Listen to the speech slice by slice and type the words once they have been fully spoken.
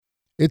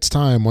It's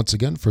time once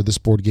again for This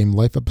Board Game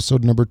Life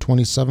episode number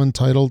 27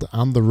 titled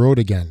On the Road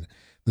Again.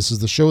 This is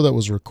the show that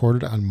was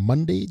recorded on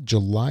Monday,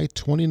 July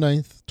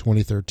 29th,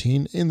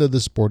 2013 in the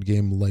This Board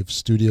Game Life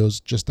studios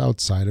just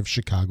outside of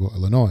Chicago,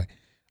 Illinois.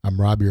 I'm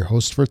Rob, your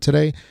host for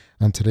today.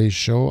 On today's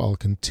show, I'll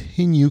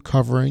continue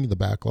covering the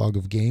backlog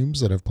of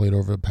games that I've played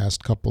over the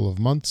past couple of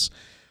months.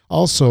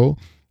 Also,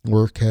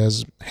 work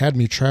has had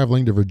me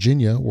traveling to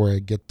Virginia where I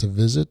got to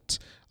visit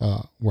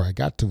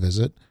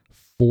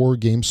 4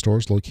 game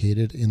stores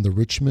located in the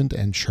Richmond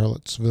and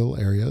Charlottesville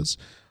areas.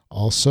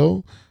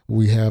 Also,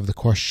 we have the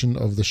question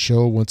of the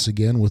show once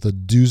again with a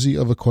doozy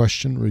of a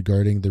question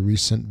regarding the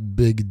recent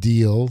big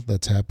deal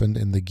that's happened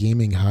in the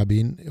gaming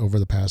hobby over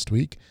the past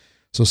week.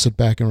 So sit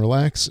back and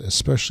relax,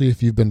 especially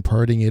if you've been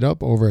partying it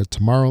up over at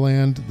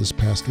Tomorrowland this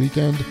past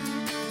weekend,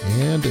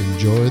 and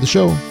enjoy the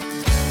show.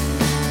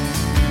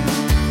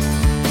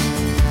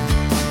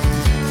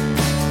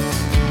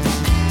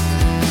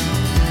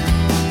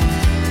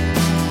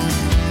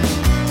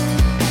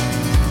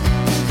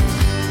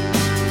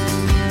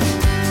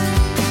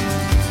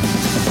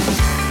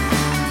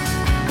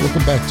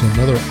 Welcome back to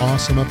another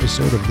awesome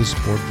episode of This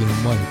Board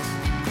Game Life.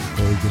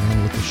 Before we get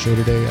on with the show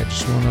today, I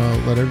just want to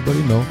let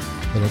everybody know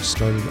that I've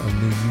started a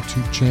new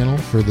YouTube channel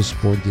for This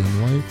Board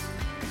Game Life,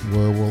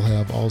 where we'll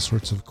have all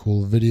sorts of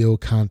cool video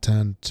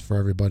content for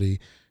everybody,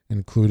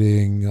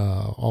 including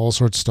all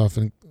sorts of stuff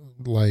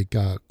like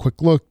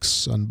quick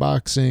looks,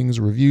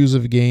 unboxings, reviews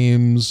of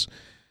games,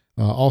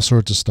 all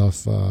sorts of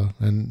stuff,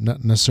 and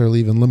not necessarily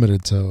even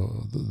limited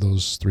to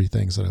those 3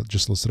 things that I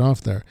just listed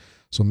off there.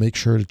 So make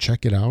sure to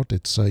check it out.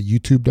 It's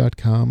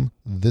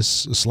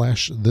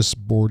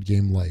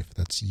youtube.com/thisboardgamelife.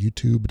 That's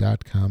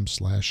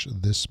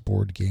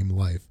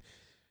youtube.com/thisboardgamelife.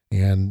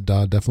 And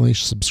definitely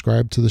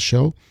subscribe to the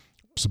show,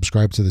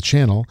 subscribe to the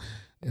channel,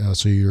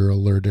 so you're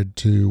alerted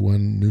to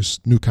when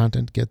new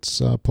content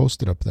gets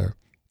posted up there.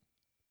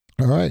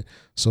 All right,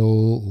 so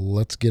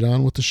let's get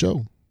on with the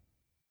show.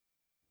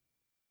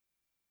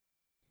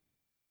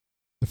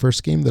 The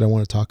first game that I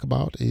want to talk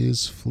about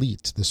is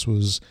Fleet. This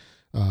was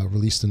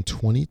released in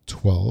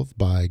 2012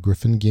 by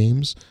Griffin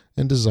Games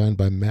and designed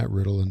by Matt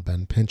Riddle and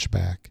Ben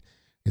Pinchback.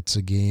 It's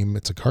a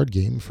card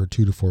game for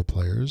 2 to 4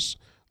 players.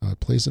 It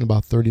plays in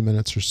about 30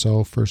 minutes or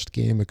so. First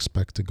game,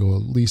 expect to go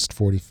at least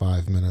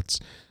 45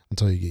 minutes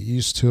until you get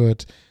used to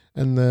it.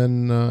 And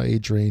then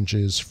age range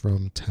is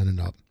from 10 and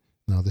up.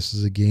 Now, this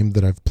is a game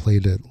that I've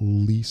played at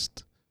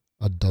least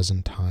a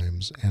dozen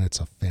times, and it's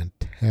a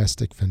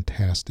fantastic,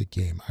 fantastic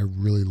game. I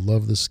really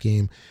love this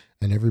game,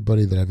 and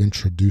everybody that I've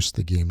introduced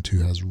the game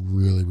to has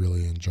really,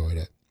 really enjoyed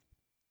it.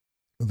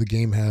 The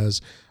game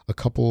has a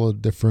couple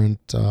of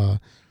different,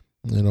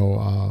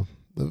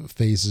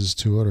 phases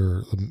to it,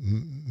 or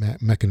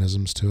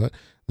mechanisms to it.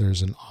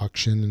 There's an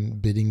auction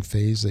and bidding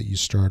phase that you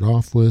start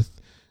off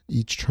with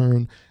each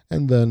turn,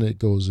 and then it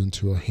goes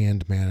into a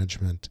hand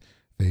management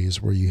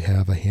phase where you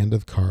have a hand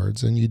of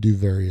cards and you do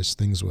various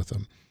things with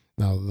them.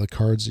 Now, the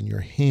cards in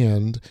your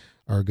hand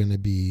are going to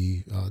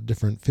be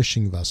different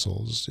fishing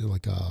vessels,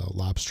 like a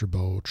lobster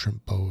boat,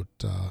 shrimp boat,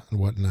 and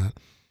whatnot.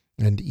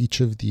 And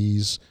each of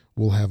these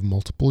will have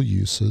multiple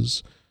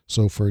uses.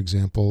 So, for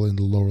example, in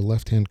the lower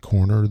left-hand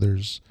corner,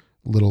 there's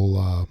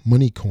little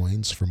money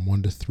coins from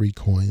 1 to 3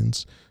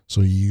 coins.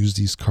 So you use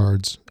these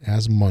cards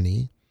as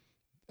money.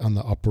 On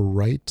the upper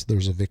right,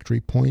 there's a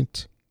victory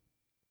point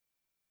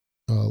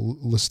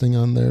listing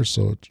on there.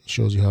 So it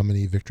shows you how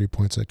many victory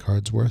points that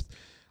card's worth.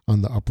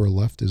 On the upper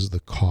left is the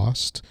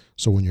cost.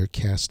 So when you're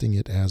casting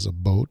it as a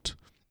boat,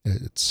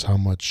 it's how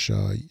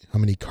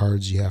many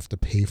cards you have to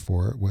pay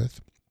for it with.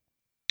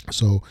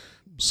 So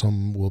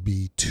some will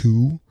be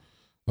 2,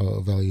 a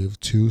value of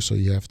 2. So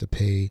you have to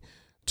pay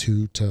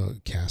 2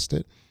 to cast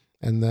it.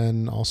 And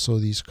then also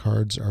these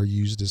cards are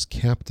used as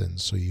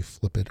captains. So you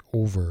flip it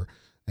over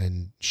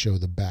and show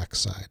the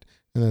backside.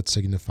 And that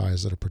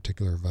signifies that a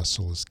particular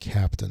vessel is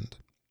captained.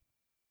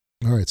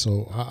 All right,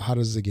 so how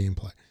does the game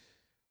play?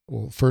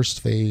 Well,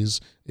 first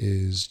phase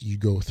is you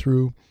go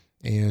through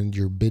and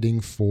you're bidding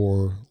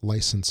for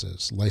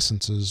licenses.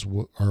 Licenses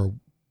are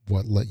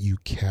what let you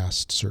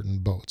cast certain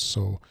boats.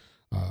 So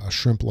a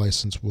shrimp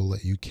license will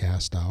let you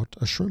cast out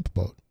a shrimp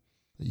boat.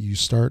 You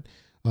start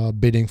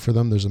bidding for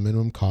them. There's a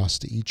minimum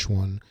cost to each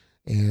one,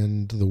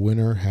 and the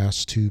winner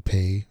has to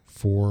pay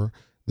for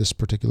this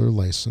particular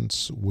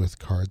license with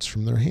cards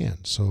from their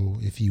hand. So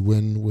if you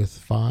win with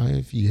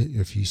 5,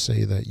 if you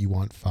say that you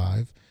want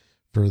 5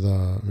 or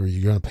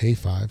you're going to pay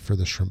 5 for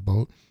the shrimp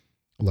boat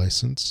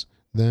license,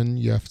 then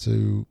you have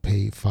to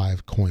pay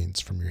 5 coins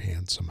from your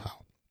hand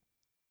somehow.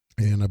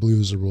 And I believe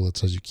there's a rule that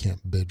says you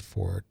can't bid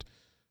for it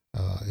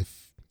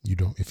if you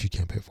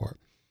can't pay for it.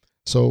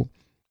 So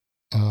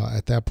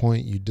at that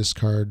point, you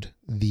discard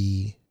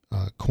the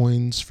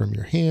coins from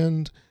your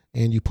hand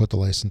and you put the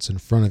license in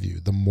front of you.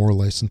 The more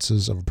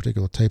licenses of a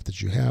particular type that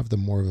you have, the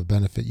more of a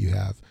benefit you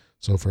have.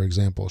 So, for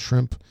example,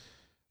 shrimp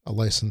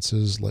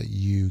licenses let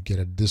you get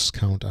a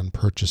discount on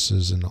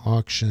purchases in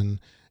auction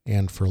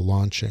and for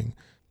launching.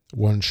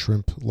 One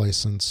shrimp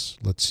license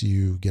lets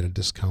you get a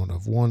discount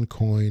of 1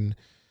 coin.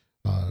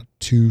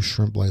 2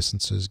 shrimp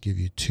licenses give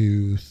you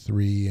 2,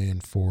 3,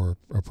 and 4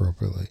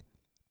 appropriately.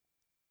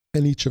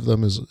 And each of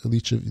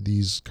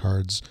these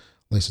cards,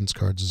 license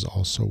cards, is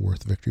also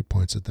worth victory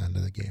points at the end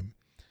of the game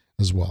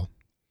as well.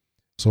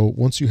 So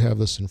once you have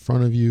this in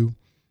front of you,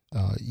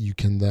 you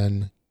can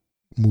then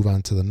move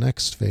on to the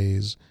next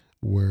phase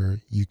where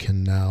you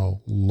can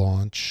now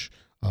launch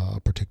a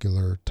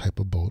particular type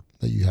of boat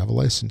that you have a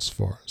license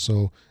for.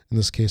 So in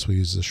this case, we'll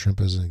use the shrimp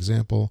as an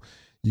example.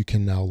 You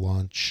can now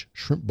launch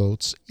shrimp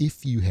boats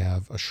if you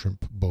have a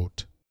shrimp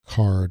boat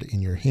card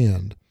in your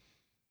hand.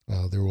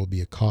 There will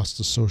be a cost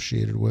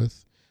associated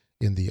with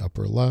in the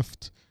upper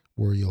left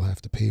where you'll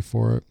have to pay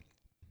for it.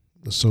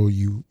 So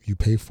you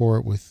pay for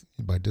it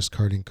by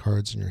discarding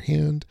cards in your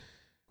hand.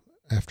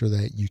 After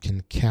that, you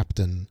can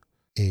captain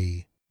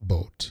a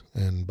boat.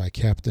 And by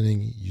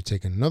captaining, you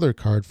take another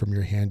card from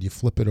your hand, you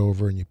flip it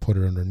over, and you put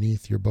it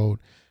underneath your boat.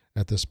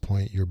 At this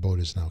point, your boat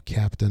is now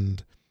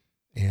captained,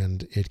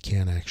 and it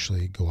can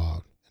actually go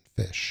out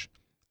and fish.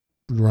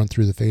 Run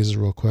through the phases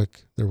real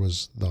quick. There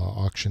was the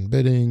auction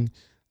bidding,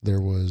 there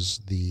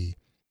was the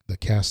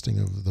casting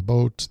of the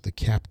boat, the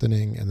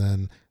captaining, and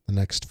then the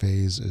next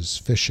phase is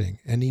fishing.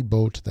 Any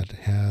boat that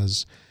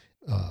has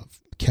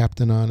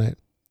captain on it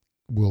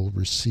will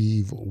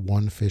receive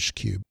 1 fish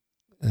cube.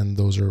 And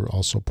those are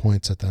also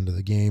points at the end of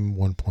the game,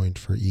 1 point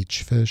for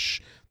each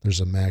fish.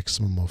 There's a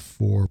maximum of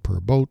 4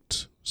 per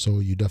boat, so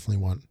you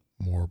definitely want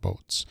more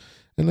boats.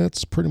 And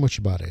that's pretty much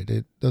about it.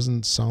 It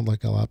doesn't sound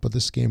like a lot, but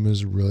this game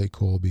is really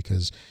cool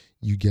because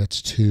you get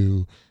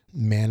to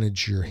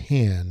manage your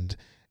hand,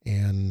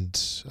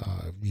 and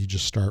you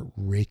just start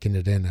raking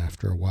it in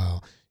after a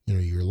while.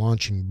 You're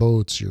launching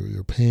boats,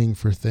 you're paying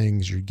for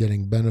things, you're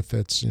getting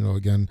benefits.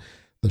 Again,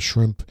 the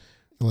shrimp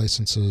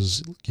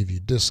licenses give you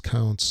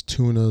discounts,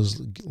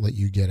 tunas let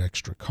you get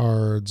extra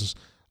cards,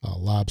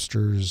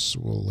 lobsters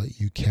will let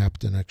you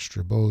captain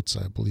extra boats.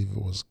 I believe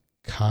it was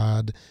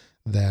cod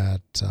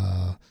that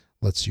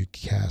lets you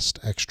cast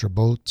extra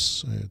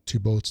boats, 2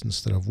 boats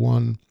instead of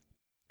 1.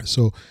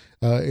 So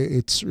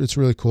it's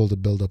really cool to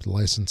build up the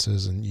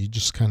licenses, and you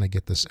just kind of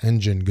get this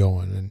engine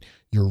going, and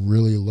you're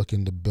really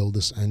looking to build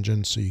this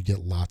engine so you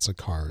get lots of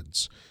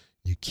cards.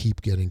 You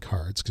keep getting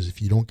cards, because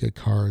if you don't get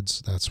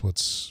cards, that's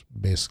what's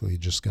basically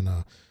just going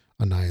to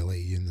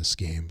annihilate you in this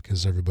game,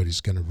 because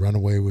everybody's going to run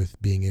away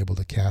with being able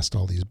to cast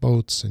all these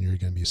boats, and you're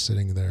going to be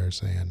sitting there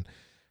saying,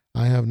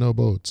 I have no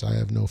boats, I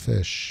have no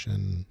fish,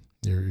 and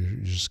you're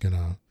just going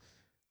to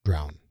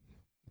drown,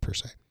 per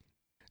se.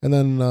 And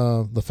then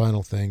the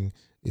final thing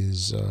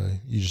is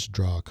you just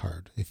draw a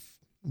card. If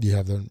you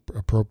have the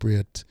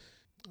appropriate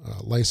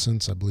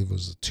license, I believe it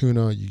was the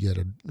tuna, you get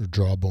a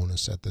draw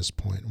bonus at this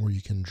point where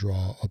you can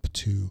draw up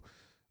to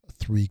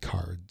 3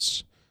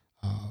 cards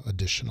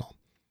additional.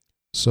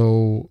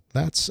 So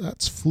that's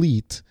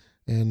Fleet,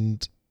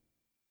 and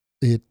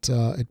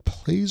it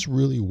plays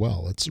really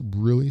well. It's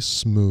really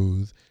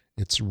smooth.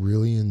 It's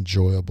really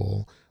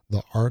enjoyable.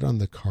 The art on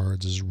the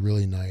cards is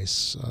really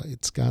nice.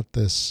 It's got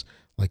this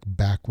like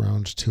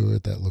background to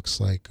it that looks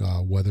like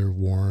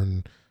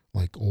weather-worn,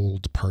 like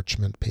old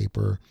parchment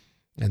paper,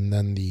 and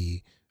then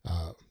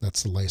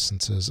that's the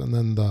licenses, and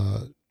then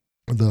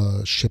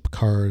the ship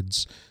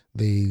cards,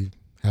 they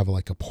have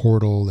like a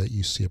portal that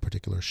you see a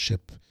particular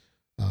ship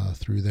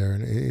through there,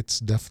 and it's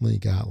definitely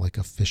got like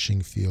a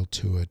fishing feel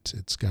to it.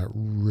 It's got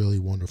really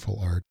wonderful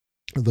art.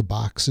 The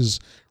box is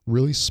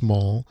really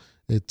small.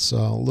 It's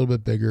a little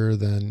bit bigger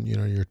than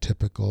your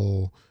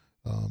typical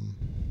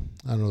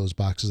I don't know, those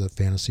boxes that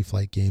Fantasy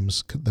Flight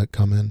games that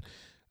come in.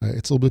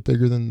 It's a little bit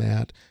bigger than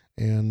that,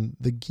 and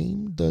the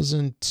game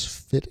doesn't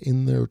fit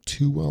in there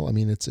too well. I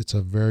mean, it's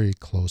a very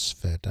close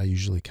fit. I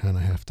usually kind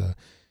of have to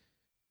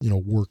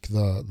work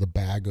the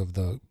bag of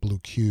the blue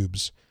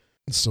cubes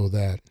so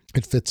that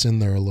it fits in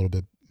there a little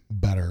bit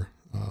better.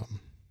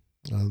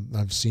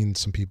 I've seen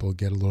some people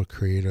get a little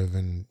creative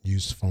and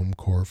use foam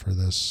core for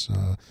this.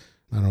 I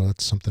don't know,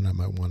 that's something I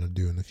might want to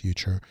do in the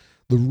future.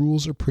 The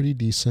rules are pretty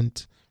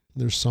decent.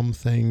 There's some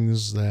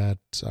things that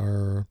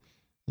are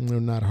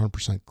not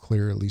 100%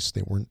 clear, at least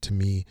they weren't to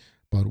me,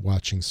 but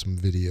watching some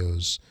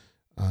videos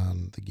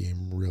on the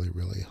game really,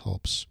 really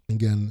helps.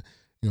 Again,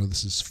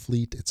 this is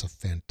Fleet. It's a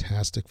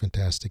fantastic,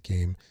 fantastic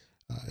game.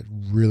 I'd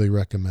really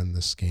recommend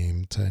this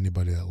game to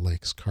anybody that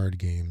likes card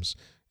games.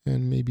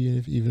 And maybe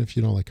even if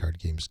you don't like card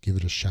games, give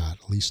it a shot.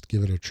 At least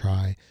give it a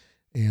try.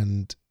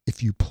 And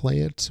if you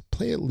play at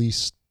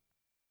least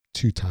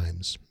 2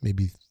 times,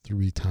 maybe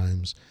 3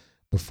 times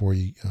before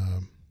you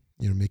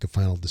make a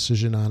final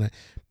decision on it,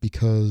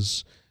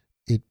 because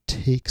it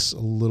takes a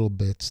little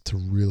bit to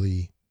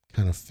really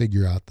kind of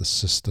figure out the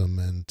system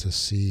and to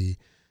see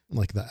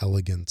like the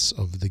elegance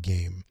of the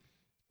game,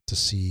 to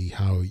see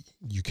how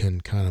you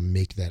can kind of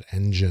make that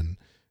engine,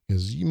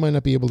 because you might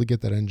not be able to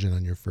get that engine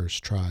on your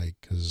first try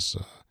because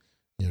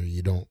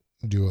you don't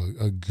do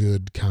a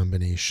good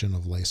combination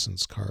of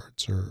license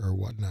cards or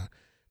whatnot.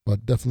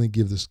 But definitely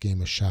give this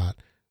game a shot.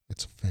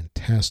 It's a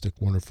fantastic,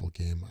 wonderful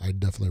game. I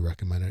definitely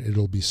recommend it.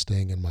 It'll be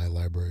staying in my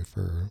library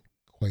for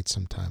quite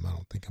some time. I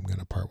don't think I'm going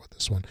to part with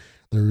this one.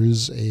 There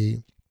is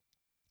a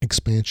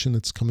expansion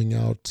that's coming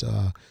out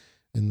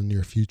in the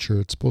near future.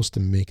 It's supposed to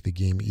make the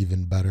game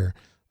even better.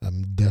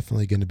 I'm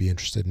definitely going to be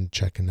interested in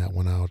checking that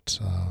one out.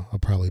 I'll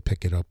probably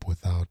pick it up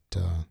without,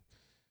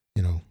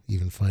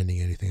 even finding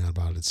anything out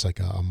about it. It's like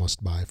a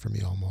must-buy for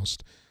me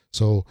almost.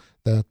 So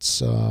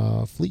that's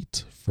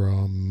Fleet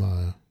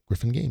from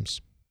Griffin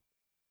Games.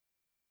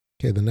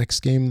 Okay, the next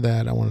game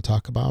that I want to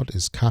talk about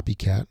is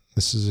Copycat.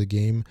 This is a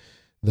game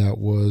that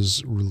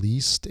was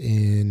released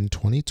in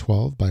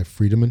 2012 by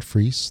Friedemann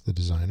Friese, the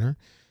designer,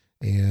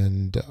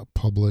 and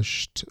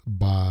published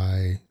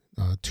by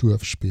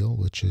 2F Spiel,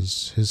 which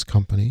is his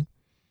company.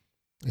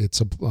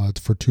 It's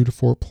for 2 to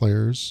 4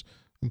 players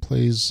and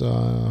plays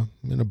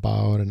in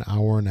about an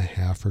hour and a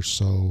half or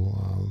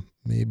so,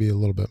 maybe a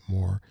little bit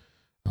more.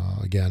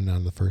 Again,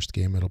 on the first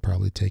game, it'll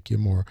probably take you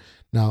more.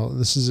 Now,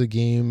 this is a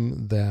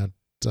game that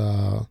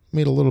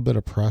made a little bit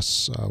of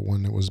press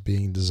when it was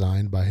being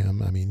designed by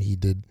him. I mean, he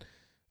did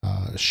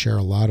share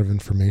a lot of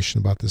information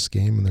about this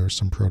game, and there were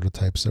some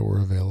prototypes that were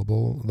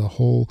available. The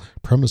whole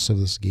premise of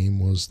this game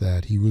was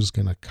that he was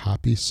going to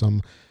copy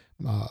some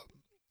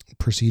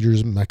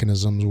procedures,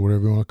 mechanisms,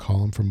 whatever you want to call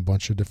them, from a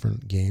bunch of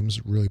different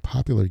games, really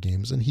popular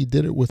games, and he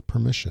did it with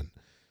permission,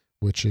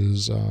 which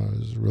is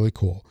really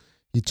cool.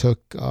 He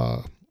took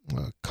a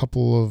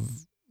couple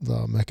of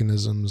the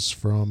mechanisms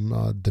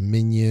from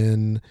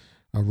Dominion,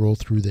 Roll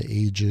Through the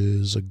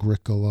Ages,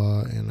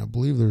 Agricola, and I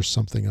believe there's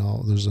something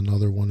else. There's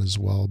another one as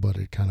well, but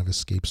it kind of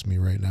escapes me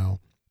right now.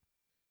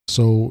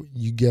 So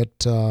you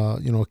get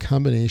a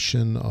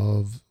combination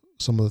of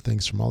some of the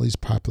things from all these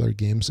popular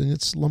games, and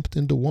it's lumped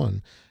into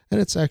one. And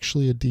it's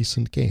actually a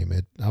decent game.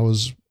 I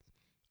was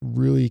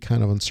really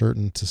kind of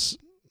uncertain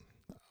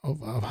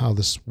of how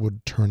this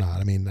would turn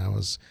out. I mean, I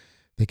was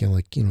thinking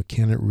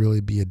can it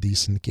really be a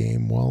decent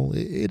game? Well,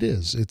 it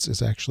is.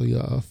 It's actually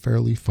a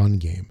fairly fun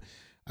game.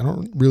 I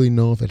don't really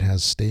know if it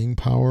has staying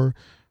power.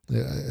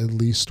 At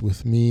least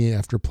with me,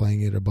 after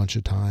playing it a bunch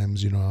of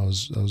times, I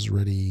was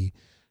ready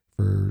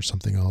for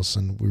something else,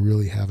 and we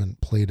really haven't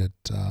played it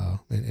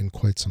in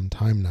quite some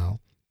time now.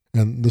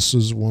 And this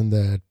is one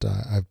that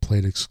I've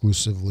played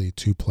exclusively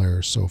 2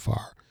 players so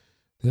far.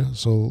 Yeah,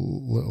 so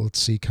let's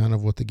see kind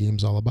of what the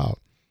game's all about.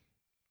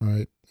 All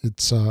right,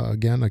 it's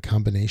again a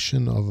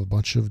combination of a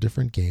bunch of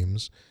different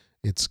games.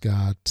 It's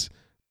got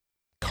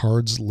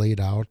cards laid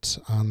out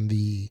on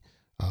the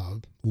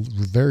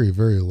very,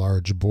 very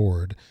large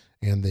board,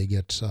 and they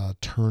get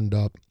turned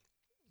up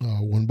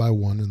one by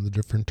one in the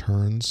different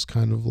turns,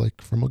 kind of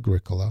like from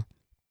Agricola.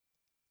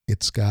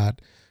 It's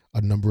got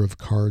a number of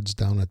cards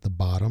down at the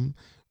bottom,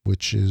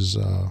 which is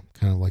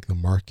kind of like the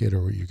market,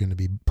 or where you're going to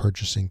be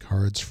purchasing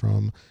cards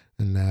from,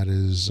 and that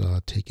is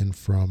taken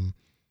from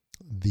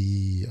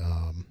the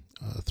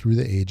Through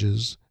the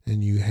Ages,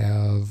 and you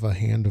have a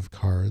hand of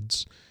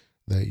cards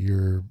that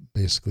you're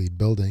basically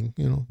building,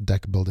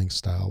 deck building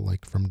style,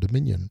 like from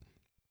Dominion.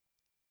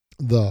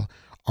 The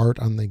art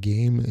on the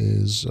game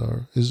is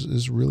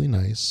really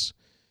nice.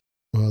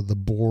 The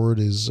board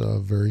is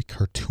very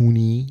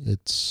cartoony.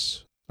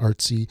 It's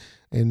artsy,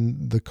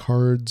 and the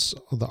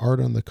art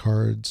on the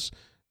cards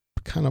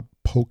kind of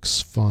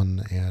pokes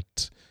fun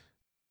at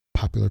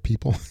popular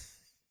people,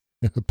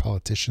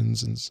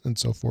 politicians, and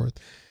so forth.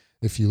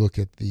 If you look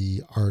at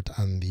the art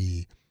on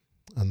the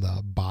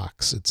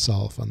box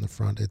itself on the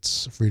front,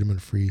 it's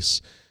Friedemann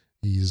Friese.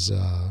 He's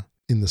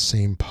in the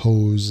same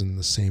pose and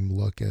the same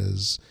look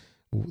as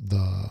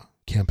the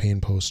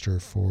campaign poster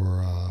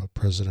for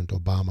President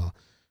Obama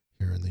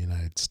here in the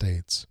United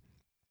States.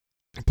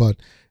 But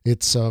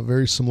it's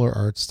very similar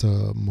arts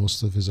to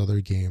most of his other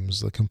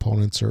games. The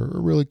components are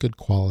really good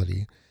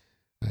quality.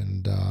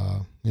 And,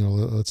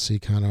 let's see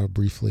kind of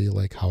briefly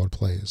like how it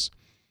plays.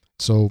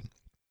 So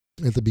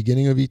at the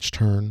beginning of each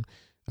turn,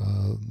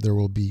 there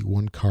will be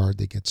one card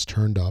that gets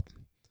turned up,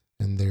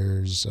 and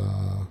there's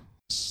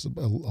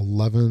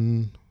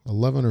 11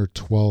 or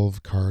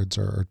 12 cards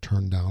are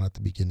turned down at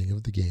the beginning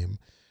of the game,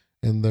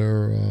 and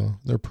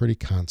they're pretty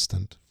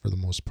constant for the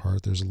most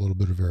part. There's a little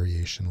bit of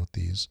variation with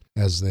these,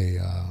 as they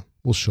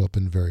will show up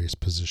in various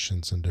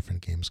positions in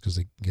different games because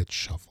they get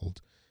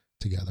shuffled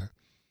together.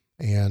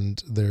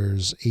 And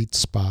there's 8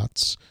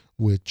 spots,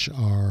 which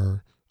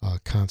are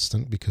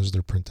constant because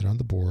they're printed on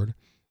the board,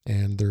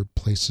 and they're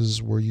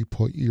places where you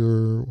put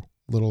your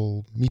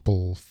little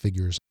meeple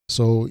figures.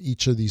 So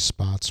each of these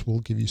spots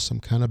will give you some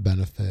kind of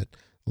benefit,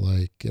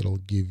 like it'll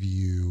give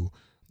you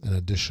an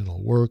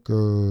additional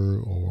worker,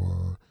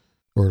 or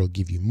it'll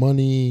give you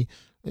money.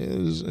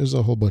 There's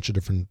a whole bunch of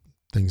different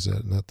things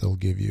that they'll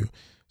give you.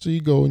 So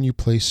you go and you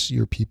place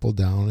your people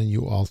down, and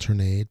you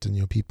alternate,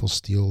 and people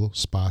steal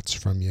spots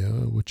from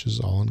you, which is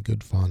all in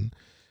good fun.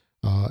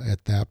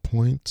 At that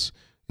point,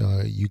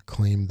 you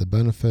claim the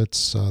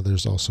benefits.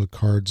 There's also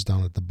cards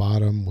down at the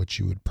bottom, which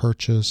you would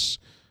purchase.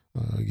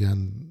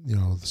 Again,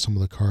 some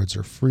of the cards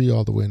are free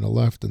all the way on the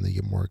left, and they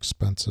get more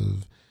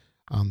expensive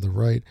on the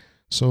right.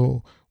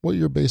 So what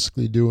you're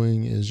basically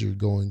doing is you're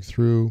going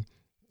through,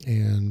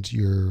 and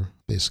you're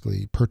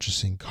basically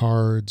purchasing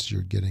cards,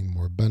 you're getting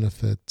more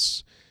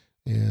benefits,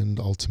 and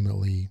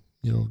ultimately,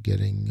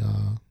 getting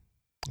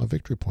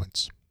victory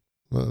points.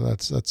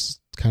 That's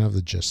kind of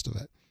the gist of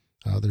it.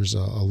 There's a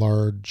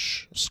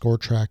large score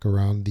track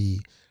around the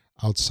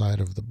outside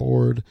of the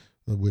board,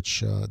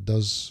 which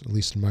does, at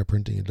least in my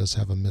printing, it does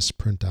have a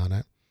misprint on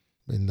it.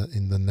 In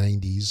the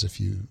 90s, if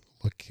you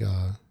look,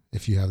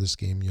 if you have this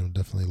game,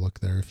 definitely look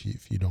there.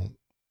 If you don't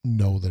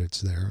know that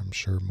it's there, I'm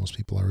sure most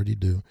people already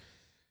do.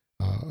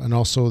 And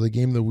also the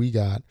game that we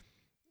got,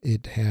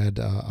 it had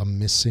a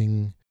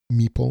missing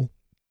meeple.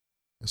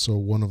 So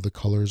one of the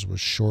colors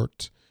was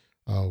short,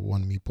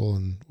 one meeple,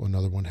 and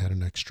another one had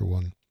an extra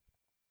one.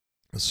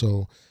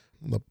 So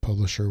the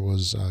publisher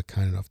was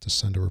kind enough to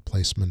send a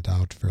replacement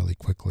out fairly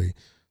quickly.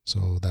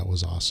 So that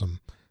was awesome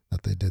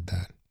that they did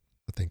that.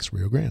 Thanks,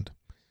 Rio Grande.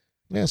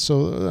 Yeah,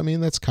 so I mean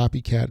that's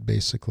Copycat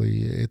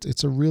basically.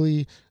 It's a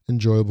really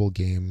enjoyable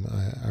game.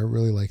 I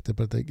really liked it,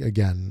 but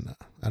again,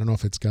 I don't know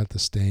if it's got the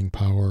staying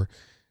power.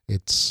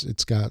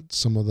 It's got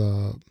some of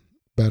the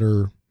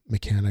better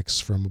mechanics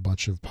from a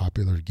bunch of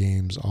popular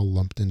games all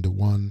lumped into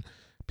one.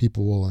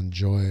 People will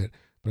enjoy it,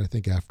 but I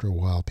think after a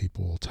while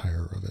people will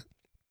tire of it.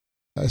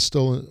 I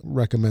still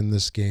recommend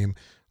this game,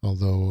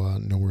 although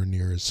nowhere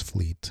near as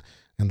Fleet.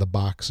 And the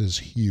box is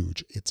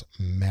huge. It's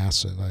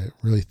massive. I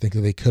really think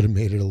that they could have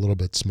made it a little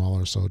bit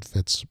smaller so it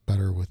fits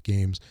better with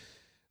games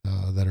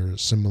that are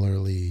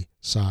similarly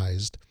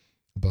sized.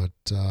 But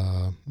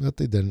that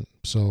they didn't.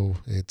 So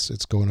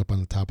it's going up on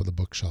the top of the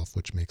bookshelf,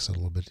 which makes it a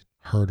little bit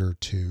harder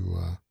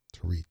to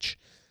reach,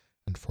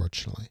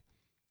 unfortunately.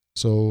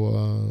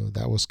 So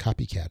that was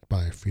Copycat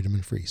by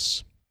Friedemann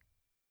Friese.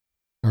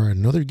 All right,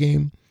 another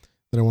game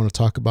that I want to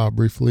talk about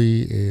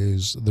briefly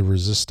is The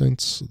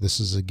Resistance.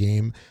 This is a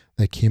game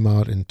that came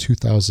out in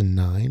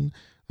 2009.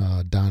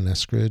 Don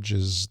Eskridge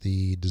is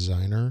the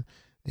designer,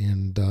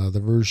 and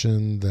the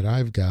version that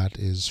I've got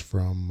is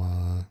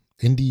from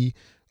Indie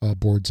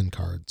Boards and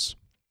Cards.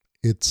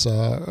 It's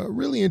a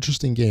really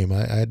interesting game.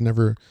 I had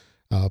never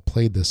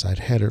played this. I'd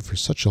had it for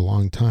such a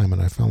long time,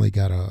 and I finally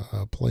got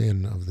a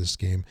play-in of this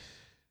game,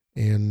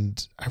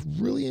 and I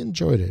really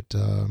enjoyed it.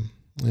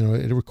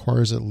 It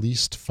requires at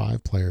least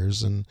 5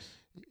 players, and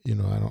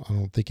I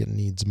don't think it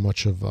needs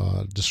much of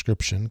a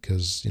description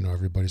because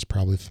everybody's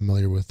probably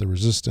familiar with The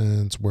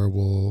Resistance,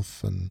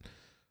 Werewolf, and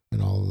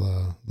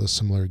all the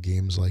similar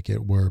games like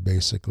it, where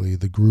basically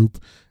the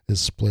group is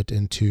split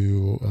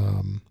into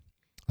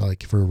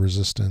like for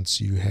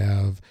Resistance, you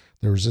have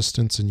the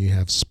Resistance and you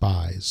have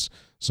spies.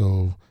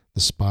 So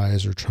the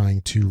spies are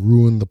trying to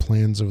ruin the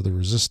plans of the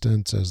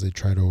Resistance as they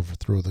try to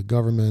overthrow the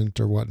government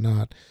or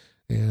whatnot.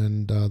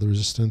 And the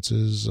Resistance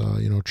is,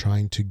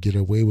 trying to get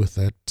away with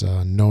it,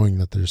 knowing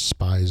that there's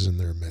spies in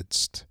their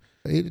midst.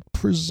 It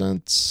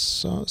presents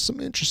some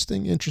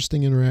interesting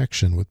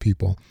interaction with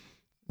people.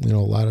 A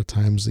lot of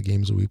times the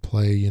games that we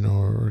play,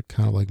 are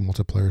kind of like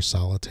multiplayer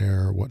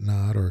solitaire or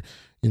whatnot, or,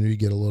 you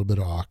get a little bit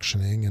of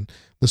auctioning. And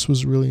this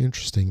was really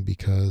interesting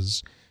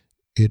because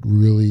it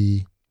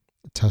really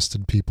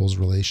tested people's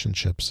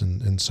relationships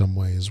in some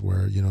ways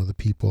where, the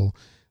people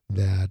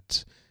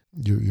that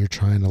you're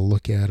trying to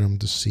look at them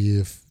to see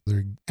if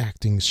they're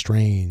acting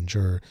strange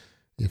or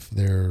if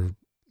they're,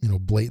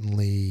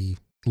 blatantly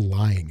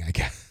lying, I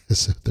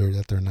guess, if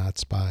they're not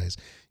spies.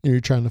 You're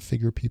trying to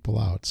figure people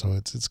out. So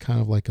it's kind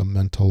of like a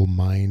mental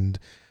mind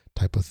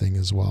type of thing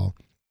as well.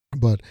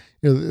 But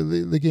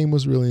the game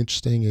was really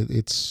interesting.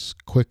 It's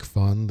quick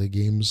fun. The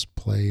games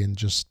play in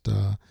just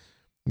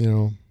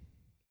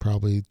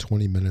probably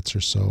 20 minutes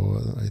or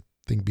so. I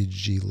think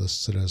BGG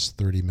lists it as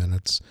 30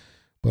 minutes.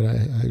 But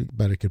I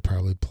bet it could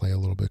probably play a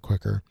little bit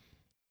quicker.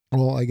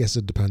 Well, I guess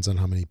it depends on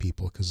how many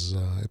people, because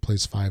it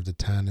plays 5 to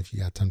 10. If you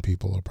got 10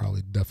 people, it'll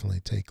probably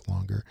definitely take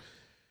longer.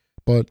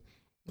 But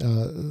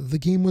the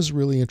game was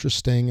really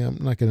interesting.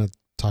 I'm not going to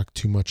talk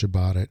too much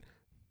about it.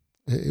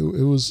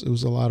 It was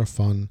a lot of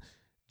fun,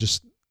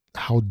 just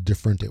how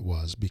different it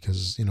was,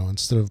 because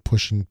instead of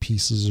pushing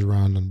pieces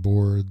around on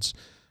boards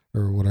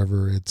or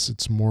whatever,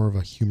 it's more of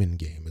a human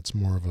game. It's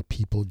more of a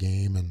people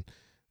game, and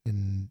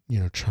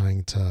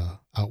trying to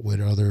outwit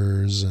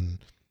others. And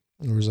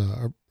there was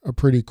a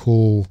pretty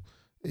cool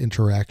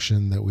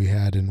interaction that we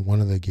had in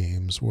one of the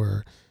games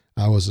where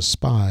I was a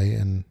spy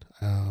and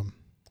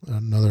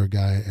another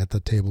guy at the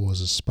table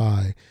was a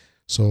spy.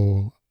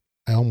 So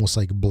I almost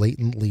like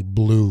blatantly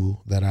blew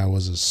that I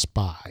was a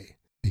spy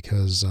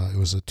because it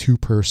was a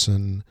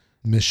 2-person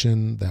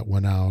mission that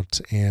went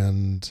out,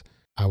 and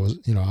I was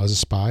a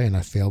spy and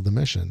I failed the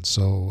mission.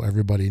 So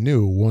everybody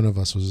knew one of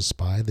us was a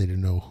spy. They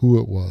didn't know who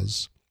it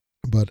was.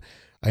 But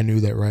I knew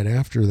that right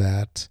after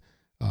that,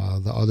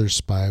 the other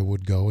spy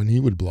would go and he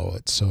would blow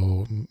it.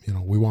 So,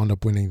 we wound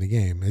up winning the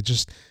game. It's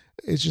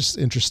just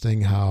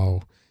interesting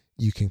how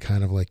you can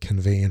kind of like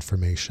convey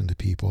information to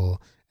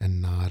people and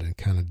not and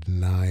kind of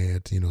deny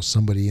it.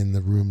 Somebody in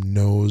the room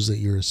knows that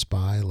you're a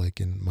spy,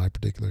 like in my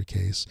particular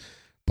case,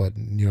 but,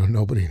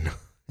 nobody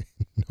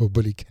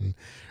can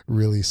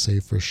really say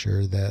for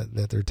sure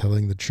that they're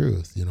telling the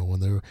truth.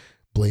 When they're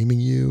blaming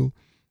you,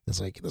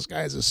 it's like, this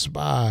guy's a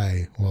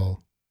spy.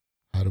 Well,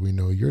 how do we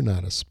know you're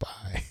not a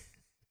spy?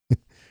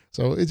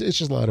 So it's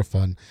just a lot of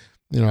fun.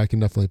 I can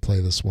definitely play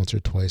this once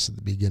or twice at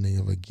the beginning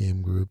of a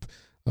game group.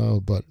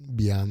 But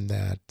beyond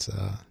that,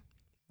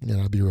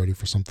 I'll be ready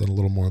for something a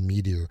little more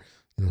meaty, or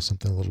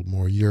something a little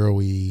more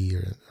Euro-y,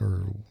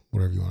 or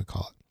whatever you want to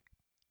call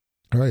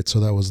it. All right, so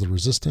that was The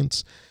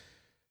Resistance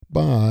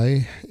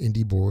by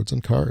Indie Boards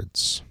and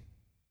Cards.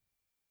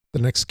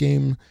 The next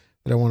game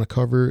that I want to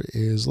cover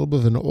is a little bit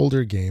of an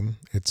older game.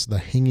 It's The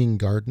Hanging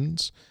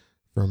Gardens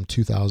from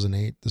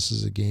 2008. This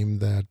is a game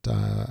that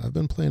I've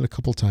been playing a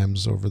couple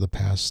times over the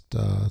past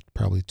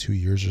probably 2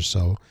 years or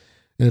so,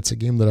 and it's a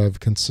game that I've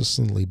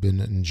consistently been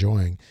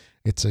enjoying.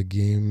 It's a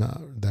game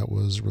that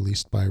was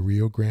released by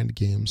Rio Grande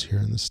Games here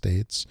in the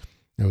States.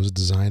 It was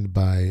designed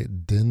by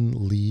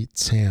Din Lee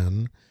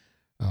Tsan.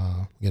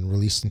 Again,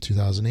 released in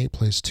 2008,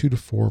 plays 2 to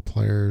 4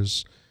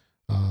 players.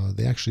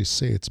 They actually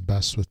say it's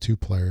best with 2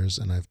 players,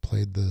 and I've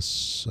played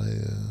this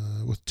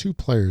with 2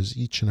 players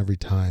each and every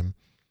time,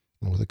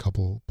 with a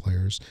couple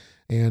players.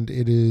 And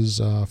it is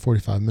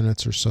 45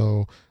 minutes or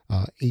so.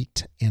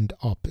 8 and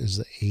up is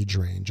the age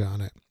range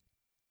on it.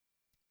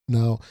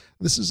 Now,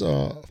 this is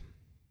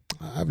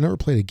I've never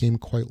played a game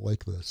quite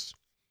like this.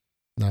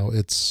 Now,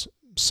 it's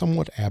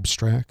somewhat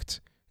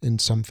abstract in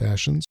some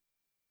fashions.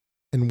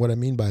 And what I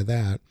mean by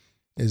that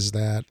is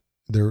that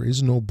there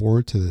is no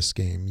board to this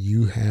game.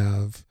 You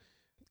have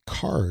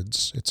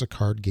cards. It's a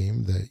card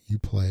game that you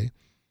play,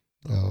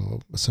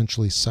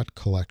 essentially set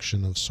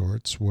collection of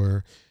sorts,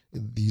 where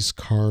these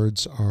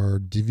cards are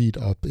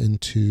divvied up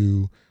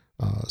into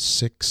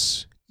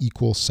 6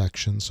 equal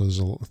sections.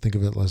 So think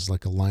of it as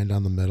like a line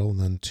down the middle, and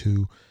then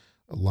 2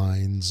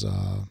 lines,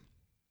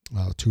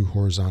 2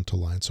 horizontal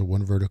lines. So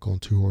 1 vertical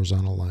and 2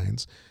 horizontal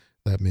lines.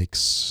 That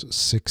makes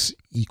 6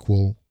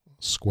 equal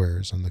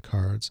squares on the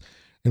cards.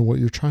 And what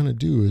you're trying to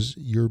do is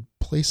you're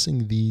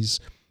placing these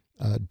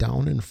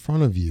down in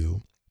front of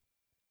you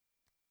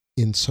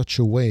in such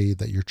a way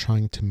that you're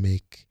trying to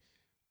make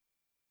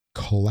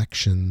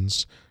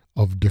collections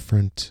of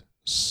different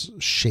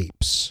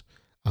shapes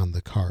on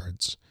the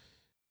cards.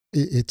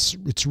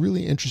 It's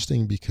really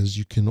interesting because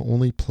you can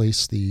only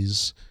place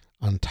these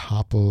on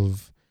top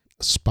of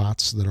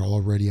spots that are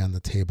already on the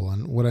table.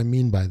 And what I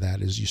mean by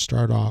that is you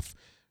start off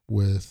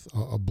with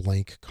a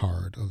blank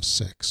card of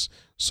 6.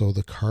 So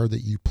the card that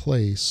you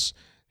place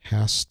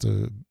has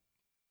to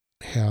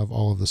have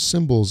all of the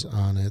symbols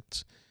on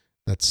it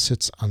that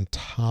sits on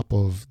top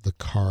of the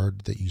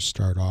card that you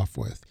start off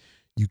with.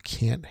 You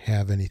can't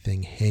have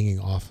anything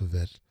hanging off of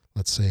it,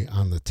 let's say,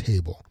 on the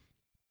table.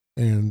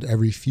 And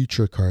every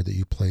future card that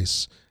you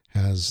place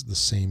has the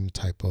same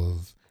type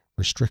of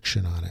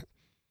restriction on it.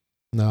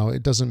 Now,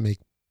 it doesn't make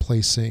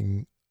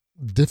placing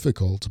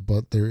difficult,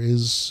 but there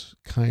is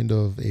kind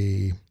of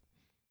I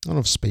don't know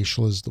if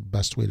spatial is the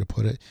best way to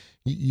put it.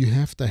 You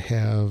have to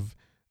have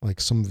like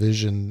some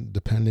vision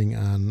depending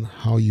on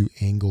how you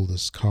angle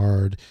this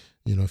card.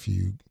 If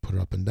you put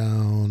it up and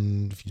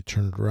down, if you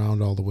turn it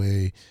around all the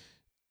way,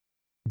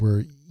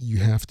 where you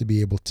have to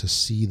be able to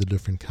see the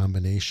different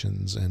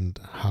combinations and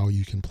how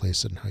you can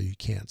place it and how you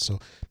can't. So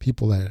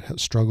people that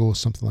struggle with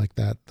something like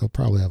that, they'll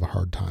probably have a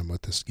hard time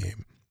with this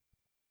game.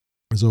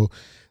 So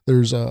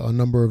there's a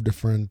number of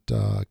different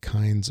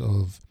kinds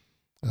of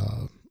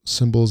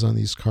symbols on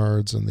these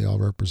cards, and they all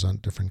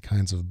represent different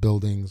kinds of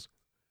buildings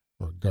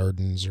or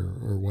gardens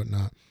or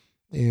whatnot.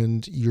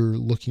 And you're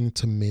looking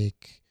to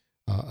make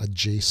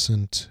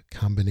adjacent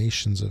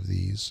combinations of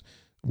these.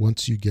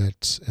 Once you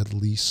get at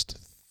least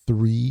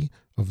 3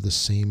 of the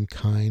same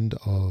kind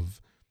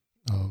of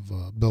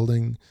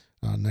building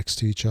next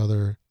to each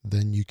other,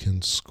 then you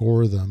can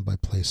score them by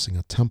placing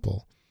a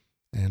temple.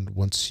 And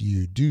once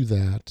you do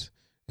that,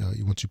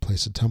 once you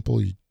place a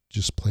temple, you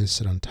just place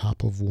it on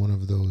top of one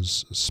of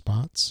those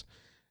spots,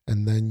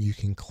 and then you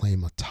can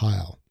claim a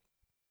tile.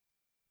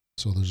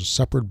 So there's a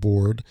separate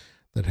board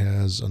that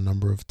has a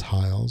number of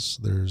tiles.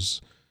 There's,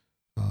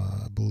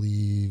 I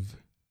believe,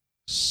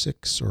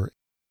 6 or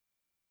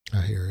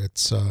here.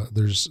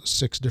 There's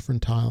 6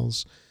 different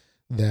tiles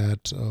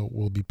that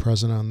will be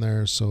present on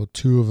there. So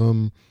 2 of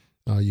them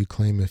you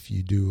claim if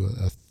you do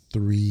a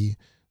 3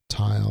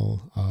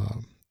 tile.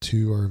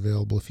 2 are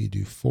available if you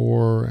do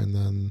 4, and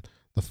then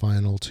the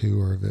final 2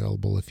 are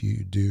available if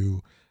you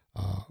do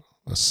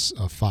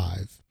a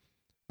 5.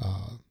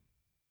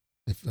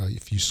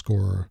 If you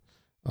score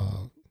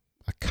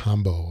a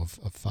combo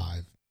of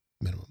 5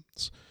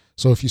 minimums.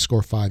 So if you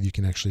score 5, you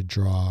can actually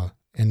draw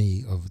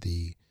any of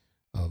the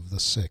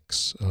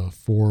 6.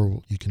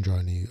 4, you can draw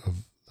any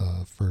of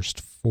the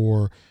first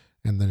 4,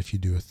 and then if you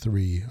do a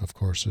 3, of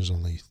course, there's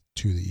only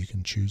 2 that you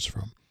can choose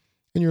from.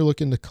 And you're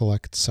looking to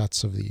collect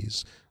sets of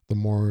these. The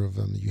more of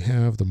them you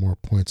have, the more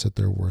points that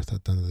they're worth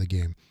at the end of the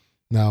game.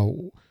 Now,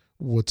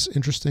 what's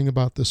interesting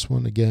about this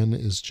one, again,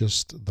 is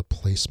just the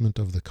placement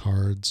of the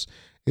cards.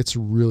 It's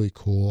really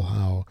cool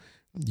how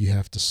you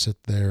have to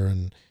sit there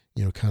and,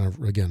 kind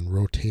of, again,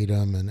 rotate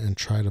them and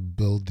try to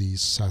build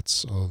these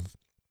sets of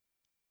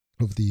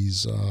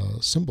these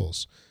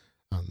symbols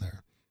on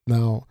there.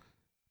 Now,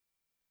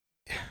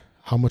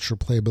 how much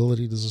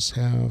replayability does this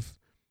have?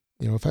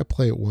 If I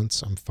play it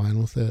once, I'm fine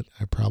with it.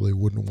 I probably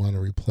wouldn't want to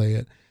replay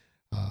it.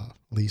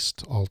 At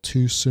least all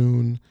too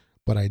soon,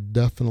 but I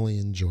definitely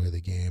enjoy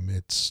the game.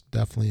 It's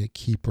definitely a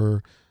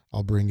keeper.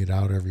 I'll bring it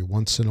out every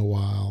once in a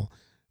while,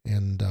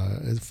 and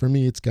for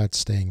me, it's got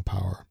staying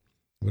power.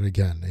 But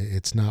again,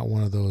 it's not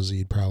one of those that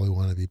you'd probably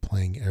want to be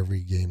playing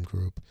every game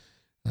group.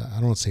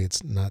 I don't say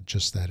it's not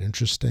just that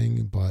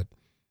interesting, but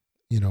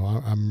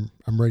I'm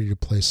ready to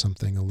play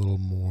something a little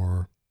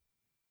more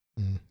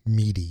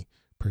meaty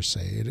per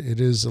se. It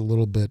is a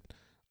little bit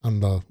on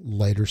the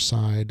lighter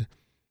side.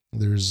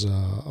 There's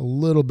a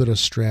little bit of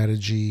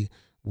strategy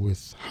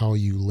with how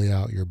you lay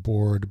out your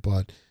board,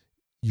 but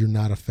you're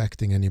not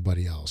affecting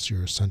anybody else.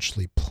 You're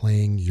essentially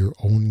playing your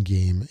own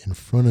game in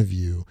front of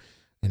you,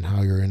 and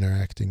how you're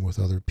interacting with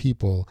other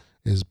people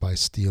is by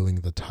stealing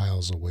the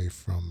tiles away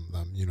from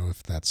them,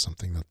 if that's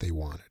something that they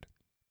wanted.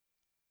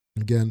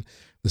 Again,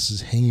 this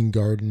is Hanging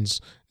Gardens.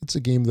 It's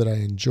a game that I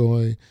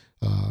enjoy.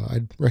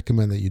 I'd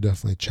recommend that you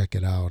definitely check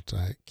it out.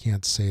 I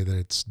can't say that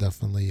it's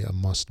definitely a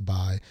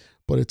must-buy,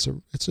 but it's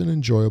an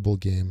enjoyable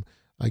game.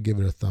 I give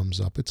it a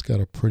thumbs up. It's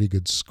got a pretty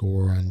good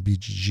score on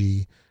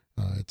BGG.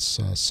 It's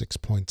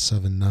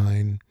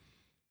 6.79,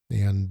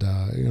 and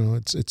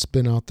it's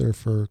been out there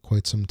for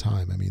quite some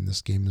time. I mean,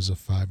 this game is a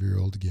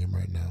 5-year-old game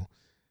right now,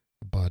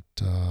 but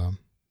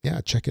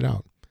yeah, check it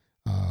out.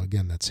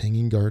 Again, that's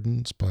Hanging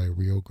Gardens by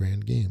Rio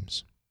Grande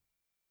Games.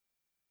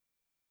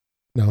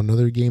 Now,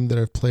 another game that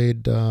I've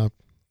played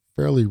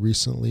fairly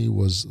recently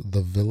was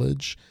The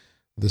Village.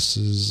 This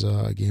is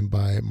a game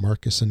by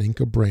Marcus and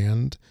Inka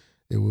Brand.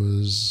 It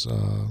was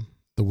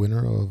the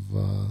winner of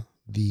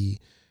the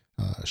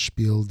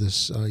Spiel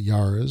des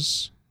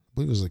Jahres. I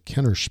believe it was the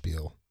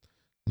Kennerspiel,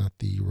 not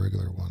the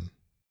regular one.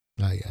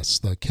 Yes,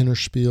 the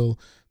Kennerspiel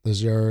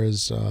des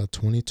Jahres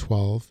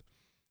 2012.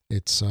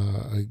 It's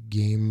a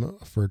game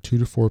for 2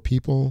 to 4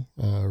 people,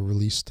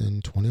 released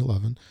in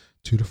 2011.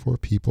 2 to 4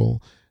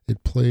 people.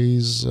 It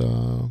plays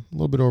a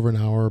little bit over an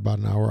hour, about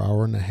an hour,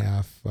 hour and a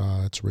half.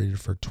 It's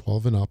rated for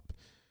 12 and up.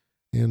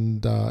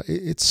 And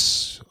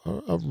it's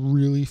a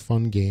really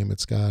fun game.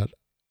 It's got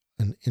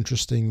an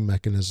interesting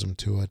mechanism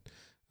to it.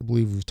 I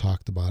believe we've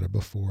talked about it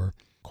before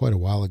quite a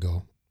while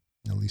ago,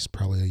 at least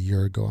probably a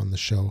year ago on the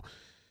show,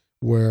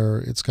 where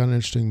it's got an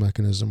interesting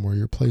mechanism where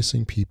you're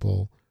placing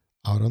people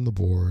out on the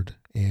board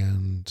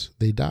and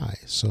they die.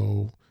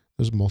 So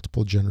there's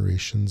multiple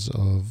generations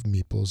of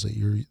meeples that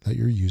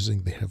you're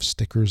using. They have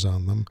stickers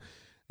on them.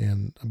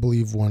 And I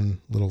believe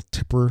one little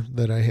tipper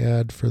that I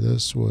had for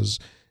this was,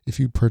 if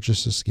you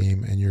purchase this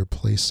game and you're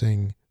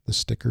placing the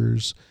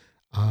stickers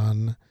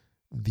on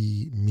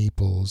the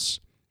meeples,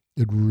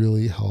 it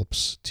really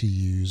helps to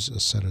use a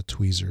set of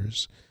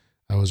tweezers.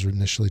 I was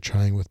initially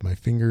trying with my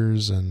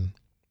fingers, and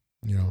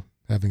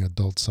having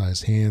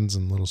adult-sized hands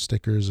and little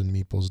stickers and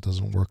meeples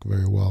doesn't work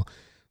very well.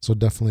 So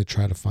definitely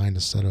try to find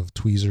a set of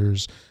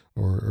tweezers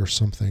or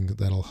something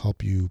that'll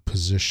help you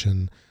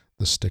position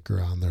the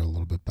sticker on there a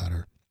little bit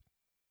better.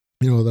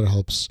 That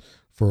helps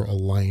for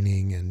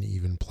aligning and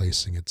even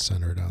placing it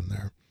centered on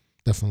there.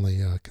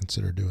 Definitely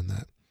consider doing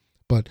that.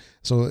 But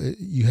so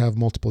you have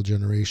multiple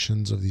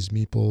generations of these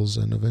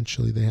meeples, and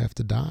eventually they have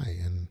to die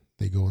and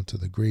they go into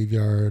the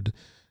graveyard.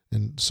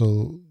 And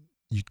so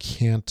you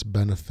can't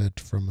benefit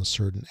from a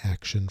certain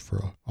action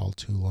for all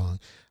too long.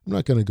 I'm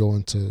not going to go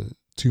into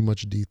too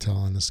much detail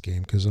on this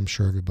game because I'm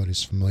sure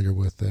everybody's familiar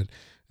with it,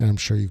 and I'm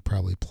sure you've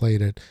probably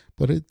played it.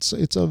 But it's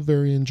a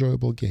very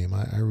enjoyable game.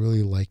 I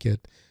really like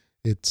it.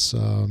 It's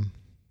I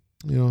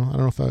don't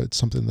know if it's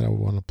something that I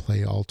would want to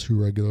play all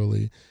too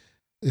regularly.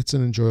 It's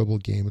an enjoyable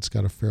game. It's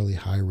got a fairly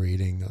high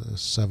rating,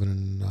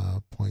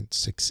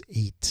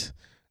 7.68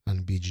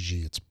 on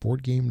BGG. It's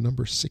board game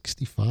number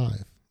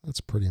 65.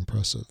 That's pretty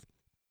impressive.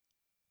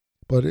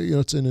 But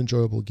it's an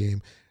enjoyable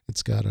game.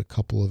 It's got a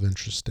couple of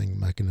interesting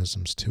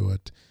mechanisms to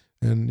it,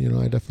 and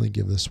I definitely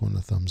give this one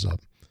a thumbs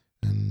up.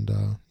 And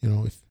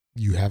if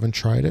you haven't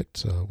tried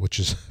it, which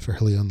is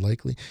fairly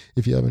unlikely,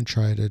 if you haven't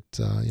tried it,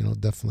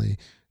 definitely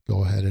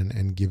go ahead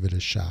and give it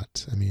a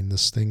shot. I mean,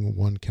 this thing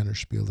won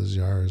Kennerspiel des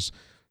Jahres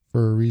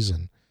for a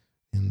reason,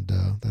 and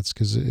that's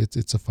because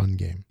it's a fun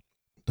game.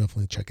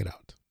 Definitely check it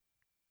out.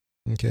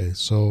 Okay,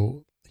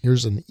 so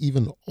here's an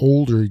even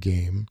older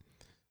game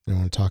that I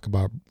want to talk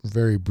about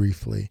very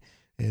briefly,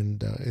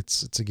 and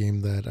it's a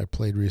game that I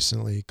played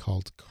recently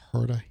called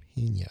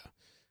Cartagena.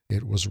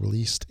 It was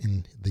released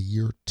in the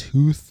year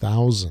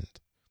 2000.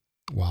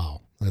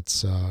 Wow,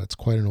 it's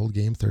quite an old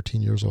game,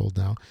 13 years old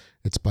now.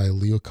 It's by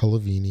Leo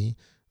Colovini.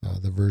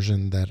 The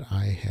version that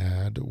I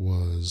had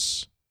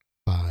was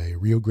by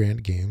Rio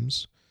Grande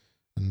Games,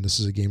 and this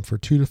is a game for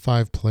 2 to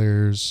 5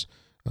 players,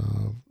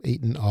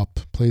 8 and up.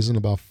 Plays in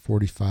about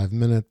 45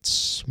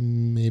 minutes,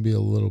 maybe a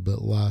little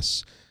bit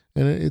less,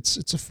 and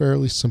it's a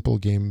fairly simple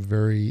game,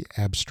 very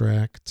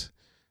abstract.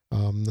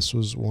 This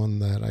was one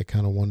that I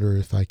kind of wonder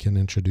if I can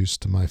introduce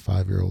to my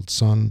 5-year-old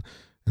son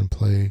and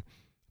play,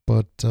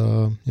 but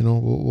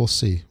we'll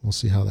see. We'll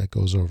see how that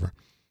goes over.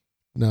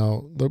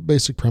 Now, the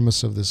basic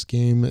premise of this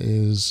game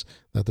is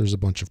that there's a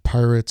bunch of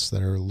pirates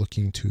that are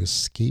looking to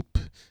escape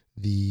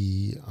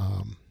there's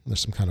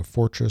some kind of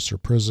fortress or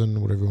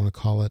prison, whatever you want to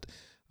call it,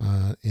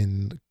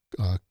 in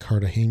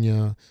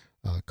Cartagena,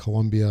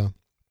 Colombia.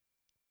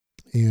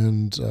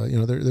 And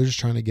they're just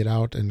trying to get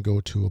out and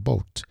go to a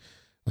boat.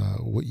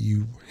 What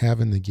you have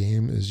in the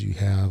game is you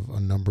have a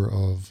number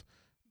of,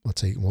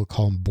 let's say, we'll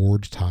call them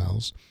board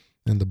tiles.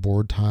 And the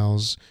board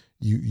tiles,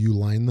 you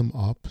line them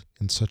up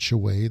in such a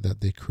way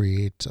that they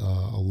create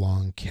a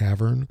long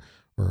cavern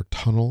or a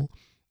tunnel.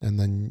 And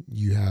then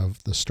you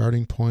have the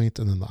starting point,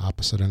 and then the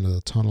opposite end of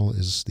the tunnel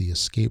is the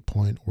escape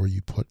point where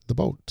you put the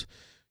boat.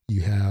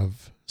 You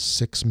have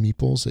 6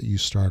 meeples that you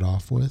start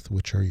off with,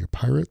 which are your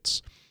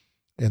pirates.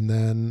 And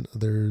then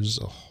there's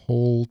a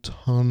whole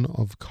ton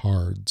of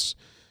cards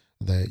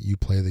that you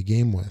play the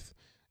game with.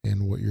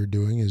 And what you're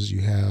doing is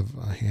you have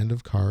a hand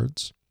of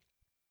cards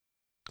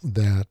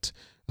that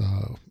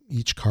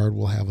each card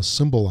will have a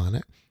symbol on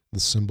it. The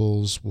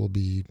symbols will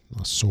be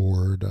a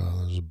sword,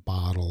 there's a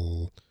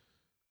bottle,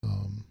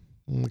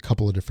 a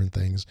couple of different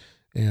things.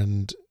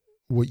 And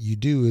what you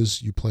do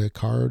is you play a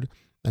card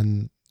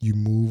and you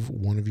move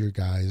one of your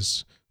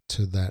guys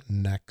to that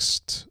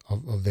next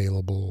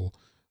available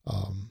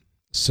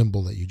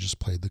symbol that you just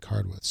played the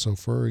card with. So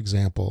for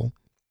example,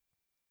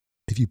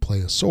 if you play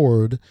a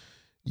sword,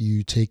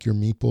 you take your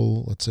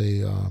meeple, let's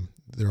say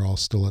they're all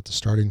still at the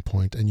starting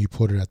point, and you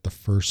put it at the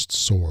first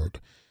sword.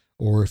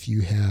 Or if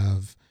you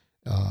have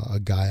a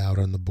guy out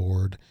on the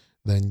board,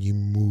 then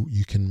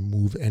you can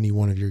move any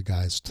one of your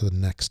guys to the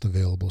next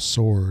available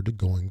sword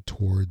going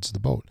towards the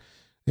boat.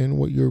 And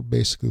what you're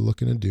basically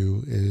looking to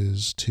do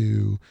is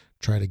to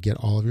try to get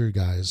all of your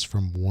guys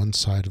from one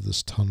side of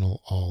this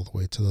tunnel all the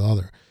way to the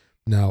other.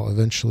 Now,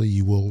 eventually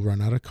you will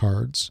run out of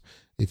cards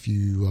if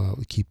you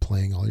keep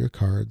playing all your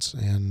cards,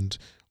 and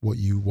what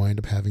you wind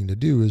up having to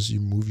do is you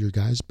move your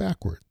guys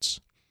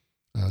backwards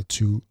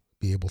to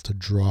be able to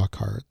draw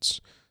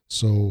cards.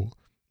 So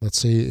let's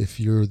say if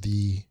you're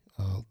the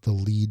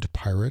lead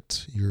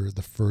pirate, you're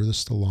the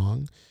furthest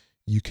along,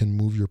 you can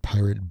move your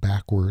pirate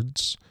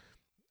backwards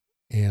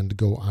and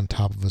go on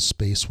top of a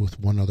space with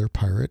one other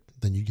pirate.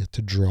 Then you get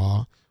to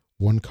draw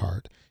one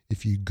card.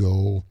 If you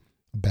go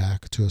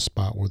back to a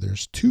spot where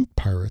there's 2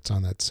 pirates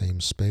on that same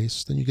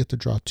space, then you get to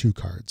draw 2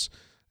 cards.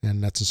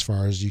 And that's as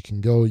far as you can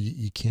go.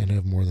 You can't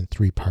have more than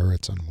 3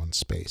 pirates on one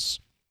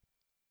space.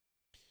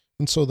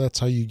 And so that's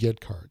how you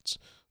get cards.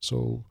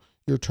 So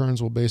your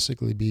turns will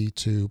basically be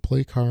to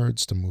play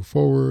cards to move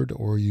forward,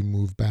 or you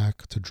move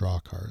back to draw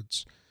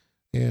cards.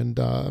 And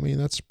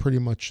that's pretty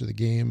much the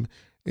game.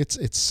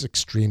 It's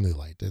extremely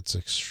light. It's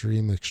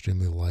extremely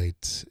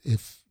light.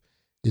 If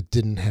it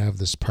didn't have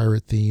this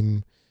pirate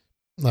theme,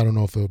 I don't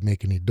know if it would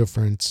make any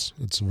difference.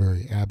 It's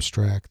very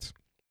abstract,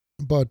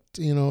 but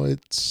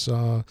it's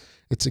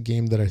a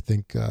game that I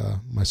think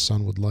my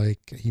son would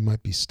like. He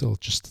might be still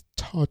just a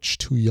touch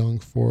too young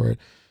for it,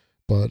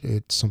 but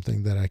it's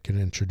something that I can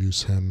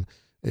introduce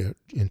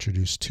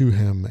to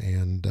him,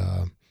 and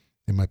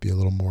it might be a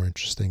little more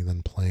interesting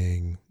than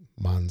playing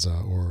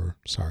Monza or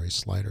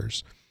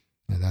Sliders.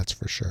 That's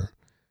for sure.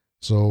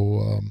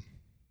 So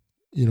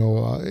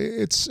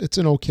it's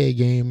an okay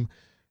game.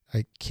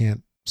 I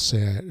can't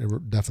say I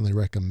definitely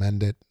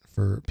recommend it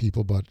for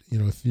people, but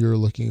if you're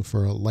looking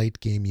for a light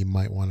game, you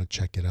might want to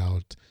check it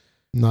out.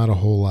 Not a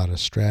whole lot of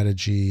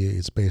strategy.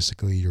 It's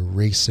basically you're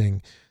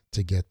racing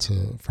to get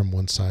from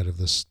one side of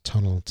this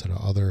tunnel to the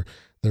other.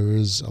 There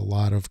is a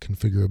lot of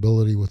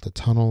configurability with the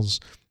tunnels.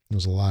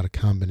 There's a lot of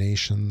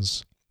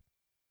combinations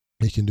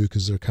you can do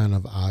because they're kind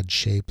of odd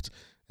shaped.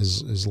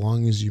 As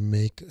long as you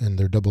make, and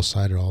they're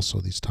double-sided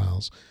also, these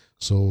tiles.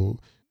 So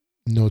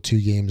no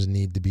 2 games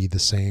need to be the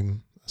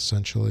same,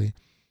 essentially.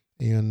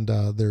 And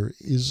there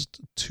is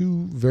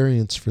 2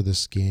 variants for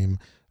this game.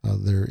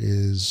 There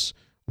is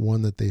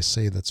one that they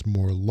say that's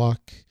more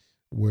luck,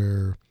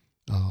 where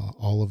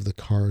all of the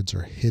cards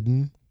are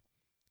hidden.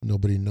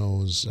 Nobody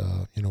knows,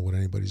 what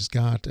anybody's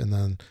got. And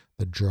then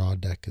the draw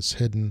deck is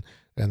hidden.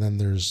 And then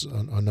there's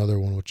another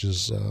one, which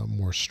is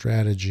more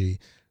strategy.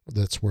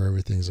 That's where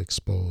everything's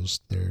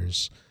exposed.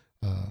 There's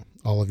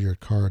all of your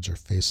cards are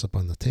face up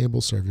on the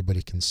table, so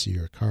everybody can see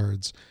your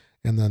cards.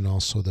 And then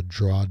also the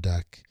draw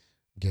deck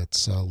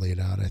gets laid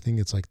out. I think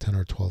it's like 10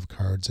 or 12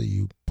 cards that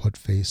you put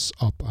face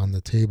up on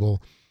the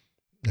table,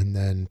 and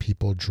then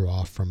people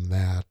draw from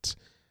that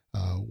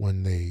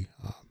when they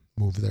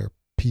move their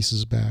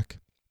pieces back.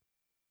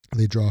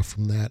 They draw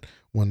from that.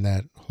 When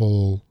that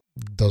whole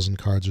dozen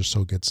cards or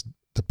so gets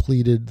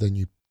depleted, then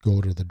you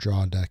go to the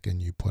draw deck and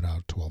you put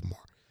out 12 more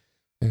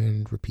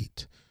and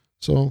repeat.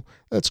 So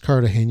that's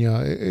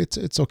Cartagena.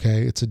 It's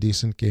okay. It's a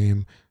decent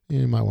game.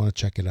 You might want to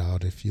check it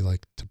out if you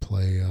like to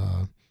play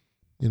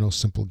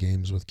simple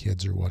games with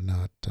kids or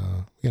whatnot.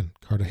 Again,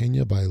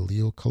 Cartagena by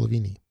Leo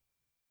Colavini.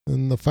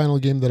 And the final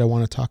game that I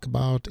want to talk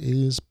about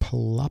is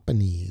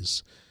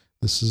Peloponnese.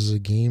 This is a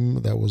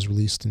game that was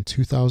released in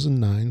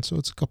 2009, so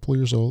it's a couple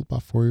years old,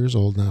 about 4 years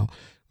old now.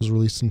 It was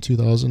released in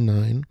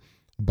 2009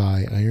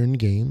 by Iron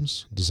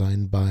Games,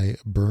 designed by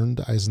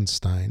Bernd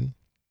Eisenstein.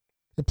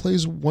 It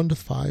plays 1 to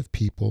 5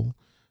 people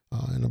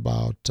in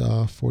about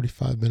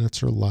 45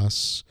 minutes or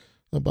less.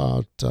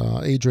 About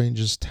age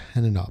ranges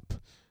 10 and up.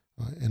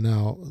 And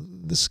now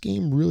this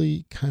game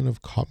really kind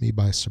of caught me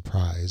by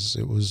surprise.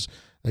 It was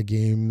a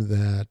game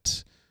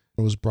that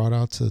I was brought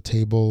out to the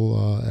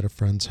table at a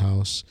friend's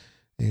house,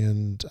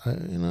 and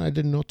I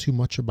didn't know too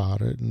much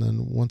about it. And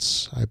then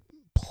once I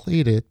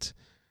played it,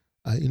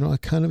 I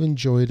kind of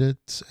enjoyed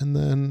it. And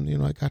then,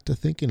 I got to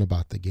thinking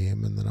about the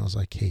game, and then I was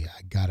like, hey,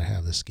 I got to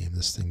have this game.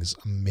 This thing is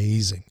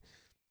amazing.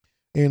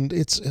 And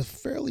it's a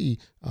fairly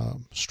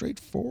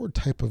straightforward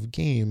type of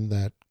game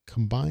that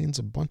combines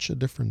a bunch of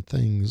different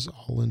things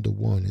all into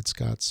one. It's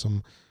got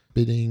some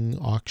bidding,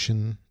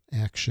 auction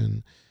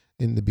action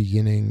in the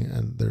beginning,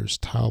 and there's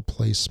tile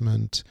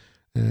placement,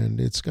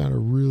 and it's got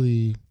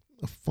a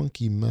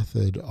funky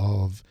method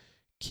of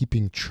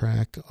keeping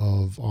track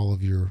of all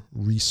of your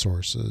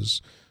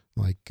resources,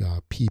 like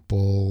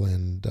people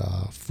and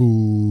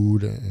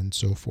food and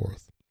so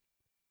forth.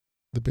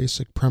 The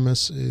basic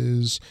premise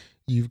is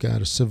you've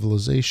got a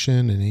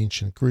civilization in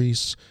ancient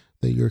Greece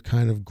that you're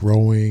kind of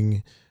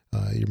growing.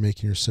 You're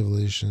making your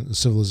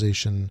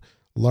civilization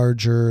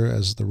larger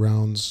as the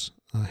rounds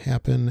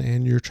happen,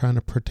 and you're trying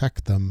to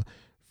protect them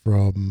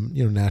from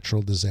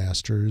natural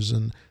disasters.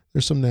 And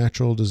there's some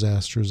natural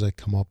disasters that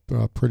come up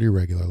pretty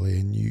regularly,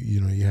 and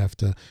you have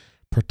to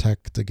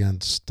protect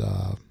against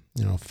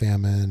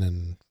famine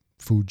and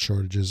food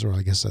shortages, or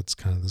I guess that's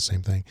kind of the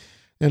same thing,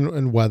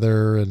 and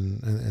weather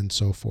and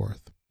so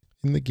forth.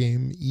 In the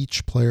game,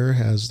 each player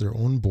has their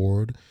own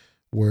board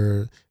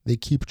where they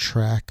keep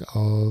track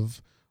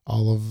of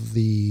all of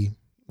the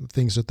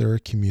things that they're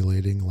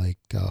accumulating, like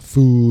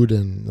food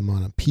and the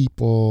amount of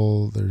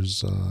people.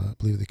 There's, I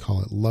believe they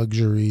call it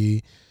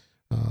luxury.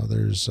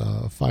 There's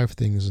 5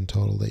 things in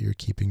total that you're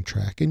keeping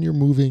track, and you're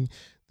moving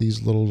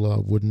these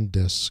little wooden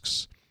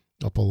discs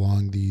up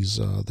along these.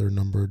 They're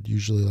numbered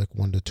usually like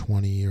 1 to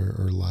 20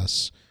 or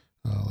less,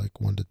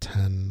 like 1 to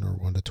 10 or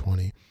 1 to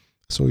 20.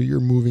 So you're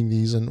moving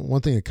these, and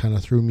one thing that kind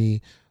of threw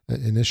me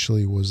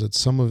initially was that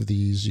some of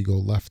these you go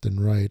left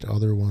and right,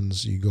 other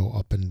ones you go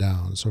up and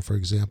down. So for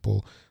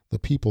example, the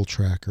people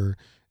tracker,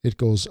 it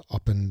goes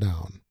up and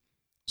down.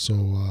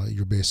 So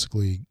you're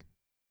basically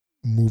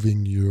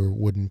moving your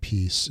wooden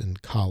piece in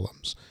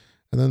columns.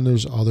 And then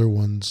there's other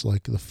ones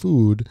like the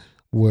food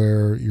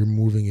where you're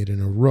moving it in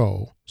a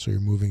row. So you're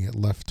moving it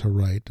left to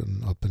right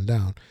and up and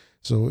down.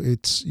 So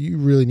you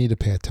really need to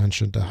pay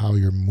attention to how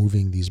you're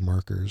moving these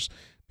markers,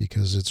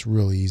 because it's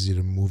really easy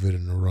to move it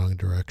in the wrong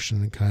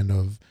direction and kind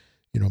of,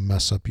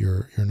 mess up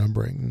your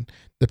numbering.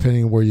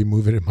 Depending on where you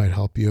move it, it might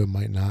help you, it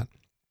might not.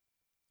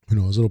 Who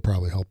knows? It'll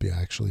probably help you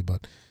actually,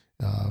 but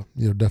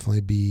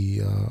definitely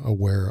be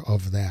aware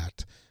of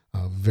that,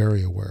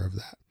 very aware of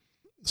that.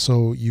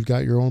 So you've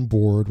got your own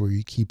board where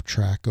you keep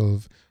track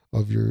of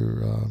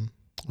your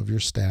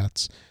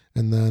stats,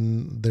 and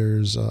then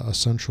there's a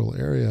central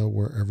area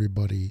where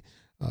everybody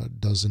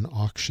does an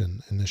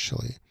auction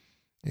initially,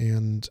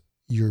 and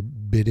you're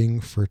bidding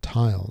for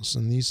tiles,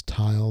 and these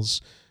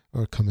tiles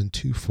come in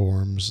 2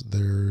 forms.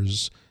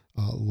 There's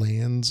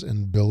lands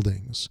and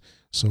buildings.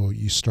 So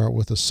you start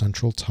with a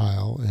central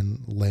tile,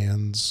 and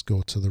lands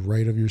go to the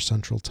right of your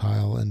central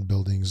tile, and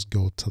buildings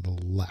go to the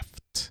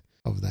left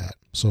of that.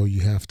 So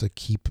you have to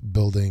keep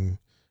building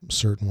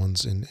certain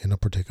ones in a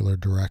particular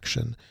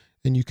direction,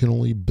 and you can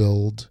only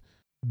build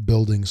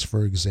buildings.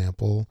 For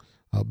example,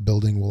 a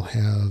building will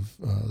have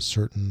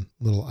certain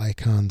little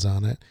icons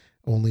on it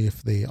only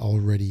if they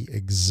already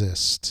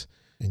exist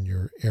in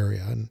your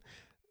area. And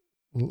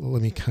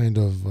let me kind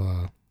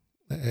of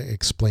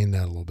explain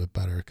that a little bit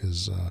better,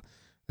 because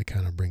it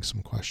kind of brings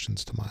some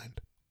questions to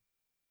mind.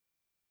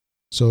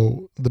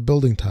 So the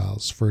building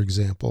tiles, for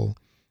example,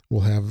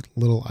 will have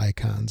little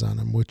icons on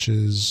them, which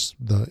is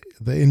the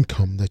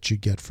income that you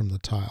get from the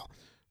tile.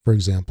 For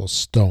example,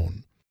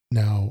 stone.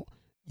 Now,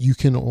 you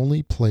can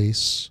only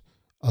place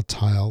a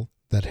tile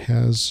that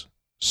has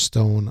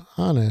stone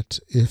on it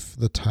if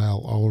the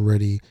tile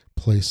already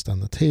placed on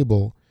the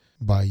table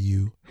by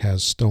you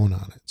has stone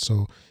on it.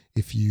 So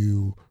if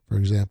you, for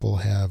example,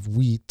 have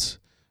wheat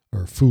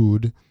or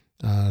food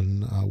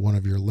on one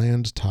of your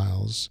land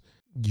tiles,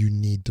 you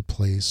need to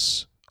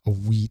place a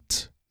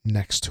wheat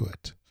next to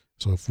it.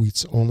 So if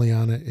wheat's only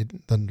on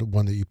it, then the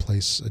one that you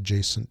place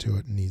adjacent to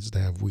it needs to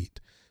have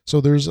wheat.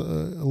 So there's a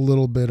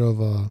little bit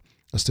of a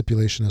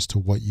stipulation as to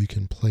what you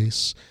can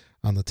place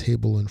on the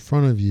table in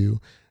front of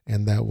you,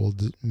 and that will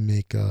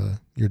make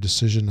your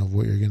decision of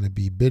what you're going to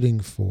be bidding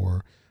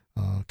for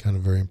kind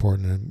of very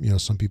important.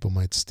 And some people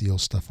might steal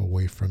stuff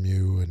away from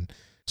you, and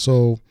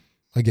so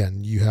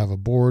again, you have a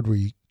board where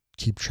you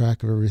keep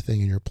track of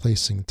everything, and you're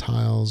placing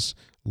tiles,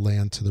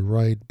 land to the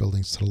right,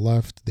 buildings to the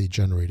left. They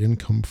generate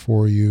income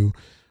for you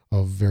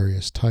of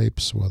various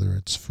types, whether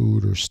it's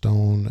food or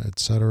stone,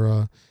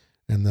 etc.,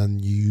 and then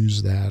you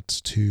use that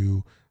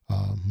to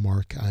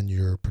mark on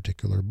your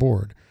particular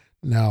board.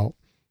 Now,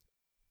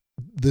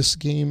 this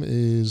game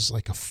is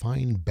like a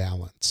fine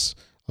balance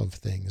of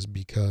things,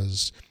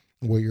 because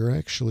what you're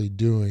actually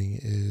doing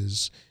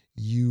is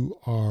you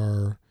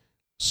are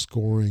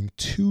scoring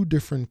 2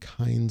 different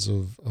kinds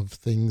of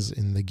things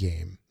in the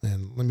game.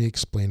 And let me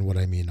explain what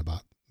I mean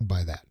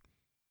by that.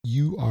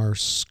 You are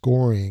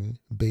scoring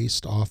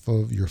based off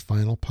of your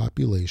final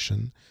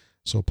population.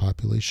 So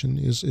population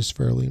is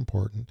fairly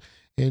important.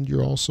 And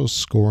you're also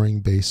scoring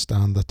based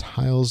on the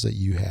tiles that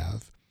you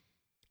have.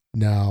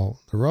 Now,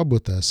 the rub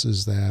with this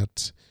is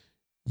that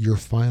your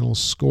final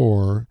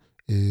score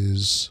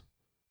is,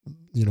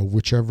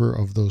 whichever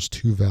of those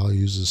two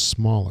values is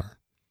smaller.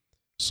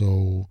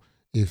 So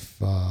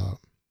if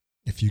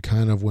you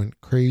kind of went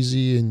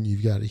crazy and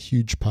you've got a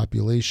huge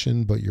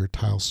population, but your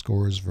tile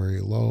score is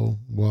very low,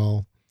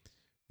 well,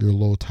 your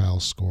low tile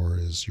score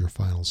is your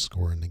final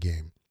score in the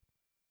game.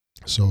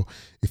 So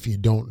if you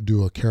don't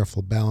do a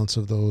careful balance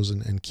of those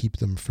and keep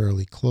them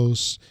fairly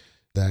close,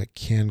 that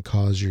can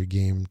cause your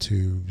game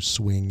to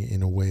swing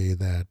in a way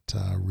that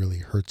really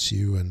hurts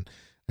you and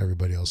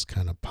everybody else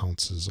kind of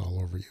pounces all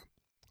over you.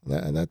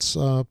 That's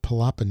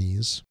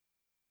Peloponnese.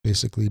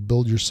 Basically,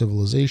 build your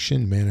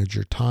civilization, manage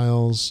your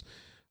tiles,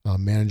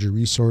 manage your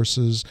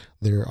resources.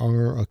 There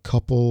are a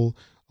couple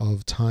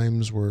of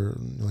times where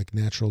like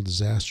natural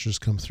disasters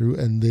come through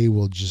and they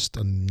will just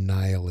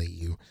annihilate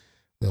you.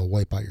 They'll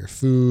wipe out your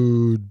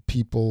food,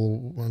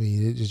 people. I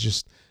mean, it's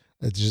just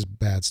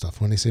bad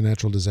stuff. When they say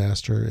natural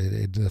disaster,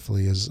 it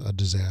definitely is a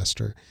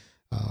disaster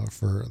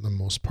for the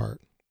most part.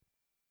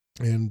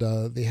 And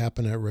they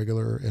happen at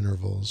regular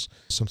intervals.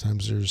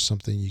 Sometimes there's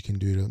something you can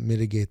do to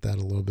mitigate that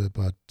a little bit,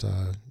 but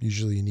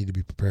usually you need to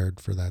be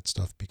prepared for that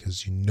stuff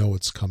because you know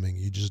it's coming.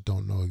 You just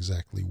don't know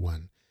exactly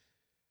when.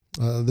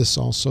 This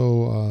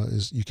also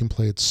is, you can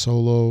play it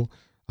solo.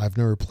 I've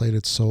never played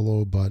it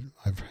solo, but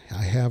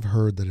I have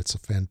heard that it's a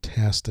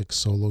fantastic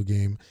solo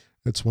game.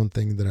 It's one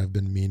thing that I've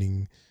been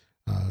meaning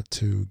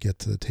to get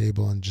to the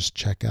table and just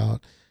check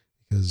out,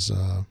 because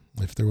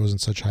if there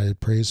wasn't such high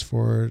praise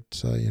for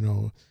it,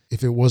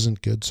 if it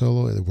wasn't good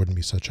solo, there wouldn't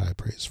be such high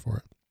praise for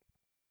it.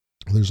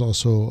 There's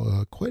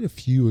also quite a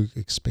few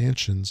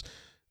expansions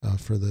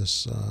for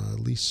this,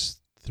 at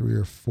least 3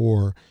 or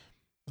 4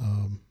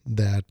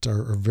 that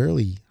are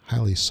very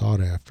highly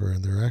sought after,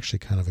 and they're actually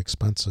kind of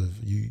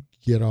expensive. You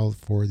get all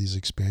 4 of these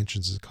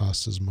expansions, it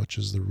costs as much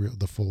as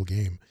the full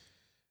game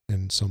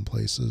in some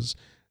places.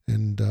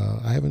 And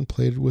I haven't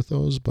played with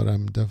those, but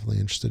I'm definitely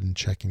interested in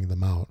checking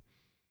them out.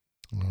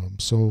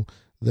 So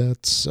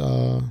that's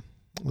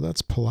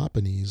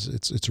Peloponnese.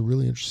 It's a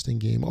really interesting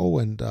game. Oh,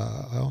 and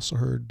I also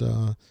heard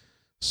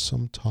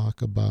some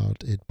talk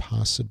about it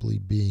possibly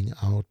being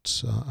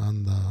out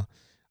on the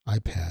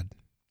iPad.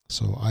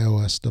 So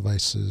iOS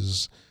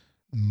devices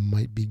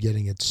might be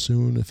getting it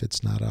soon if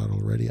it's not out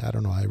already. I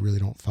don't know. I really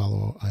don't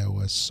follow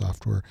iOS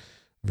software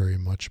very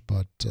much,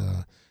 but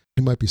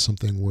it might be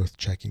something worth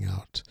checking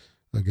out.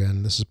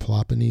 Again, this is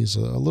Peloponnese,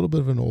 a little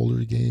bit of an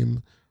older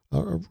game,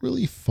 a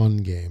really fun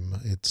game.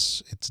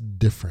 It's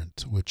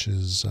different, which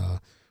is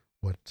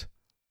what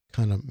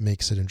kind of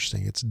makes it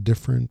interesting. It's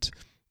different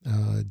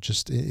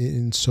just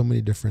in so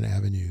many different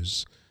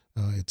avenues.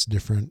 It's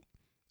different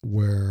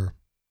where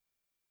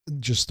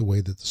just the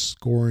way that the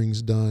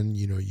scoring's done,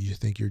 you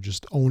think you're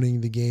just owning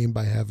the game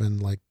by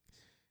having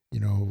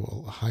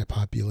a high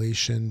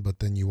population, but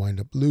then you wind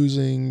up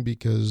losing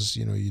because,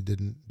 you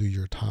didn't do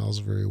your tiles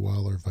very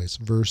well, or vice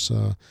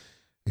versa.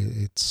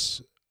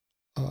 It's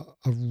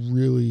a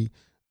really,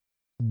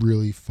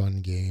 really fun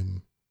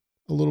game.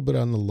 A little bit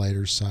on the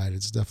lighter side.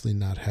 It's definitely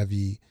not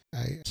heavy.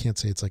 I can't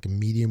say it's like a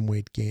medium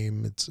weight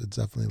game. It's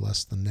definitely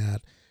less than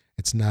that.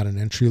 It's not an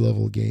entry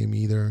level game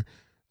either.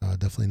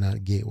 Definitely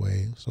not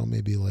gateway. So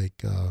maybe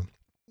like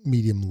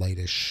medium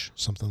lightish,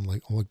 something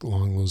like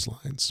along those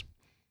lines.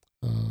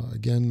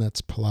 Again, that's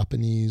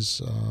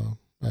Peloponnese.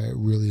 I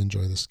really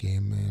enjoy this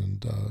game,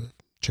 and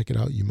check it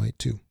out. You might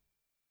too.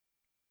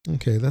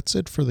 Okay, that's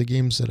it for the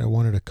games that I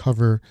wanted to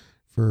cover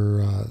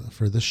for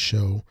this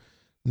show.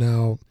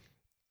 Now,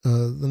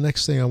 the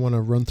next thing I want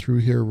to run through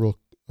here, I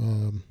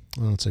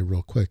don't say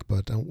real quick,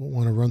 but I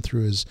want to run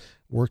through is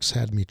work's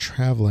had me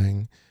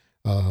traveling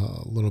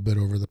a little bit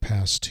over the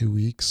past 2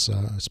 weeks.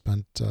 I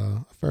spent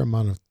a fair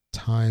amount of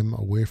time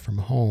away from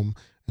home,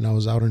 and I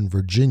was out in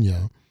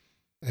Virginia.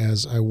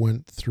 As I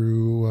went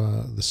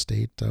through the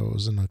state, I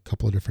was in a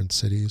couple of different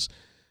cities.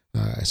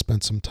 I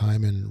spent some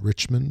time in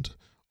Richmond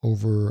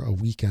over a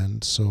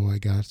weekend, so I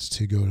got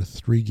to go to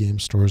 3 game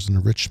stores in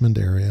the Richmond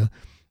area,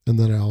 and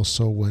then I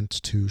also went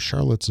to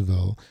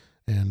Charlottesville,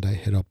 and I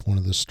hit up one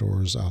of the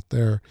stores out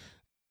there.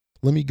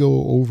 Let me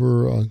go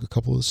over a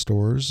couple of the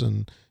stores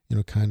and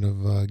kind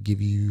of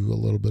give you a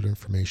little bit of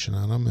information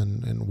on them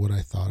and what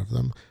I thought of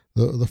them.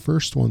 The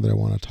first one that I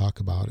want to talk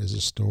about is a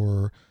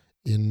store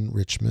in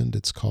Richmond.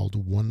 It's called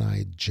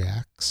One-Eyed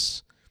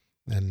Jacks,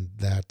 and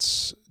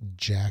that's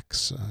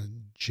Jacks,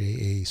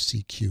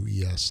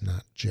 Jacques,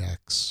 not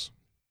Jacks,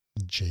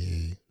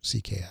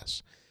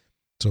 Jacks.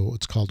 So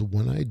it's called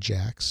One-Eyed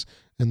Jacks,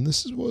 and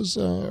this was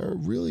a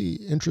really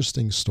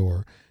interesting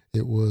store.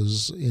 It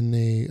was in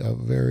a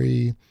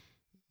very,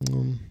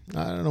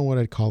 I don't know what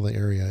I'd call the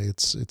area.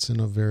 It's in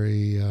a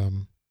very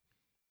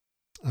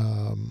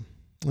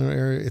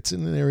area. It's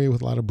in an area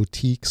with a lot of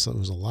boutiques. So there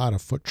was a lot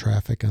of foot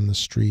traffic on the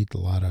street, a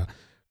lot of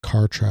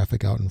car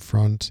traffic out in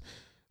front.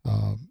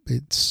 I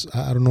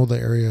don't know the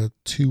area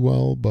too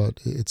well,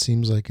 but it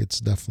seems like it's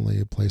definitely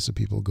a place that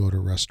people go to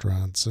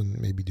restaurants and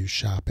maybe do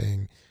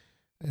shopping.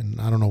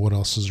 And I don't know what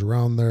else is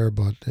around there,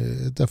 but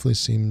it definitely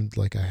seemed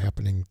like a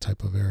happening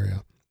type of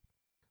area.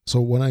 So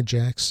One Eye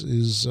Jack's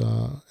is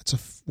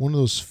one of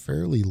those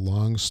fairly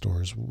long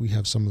stores. We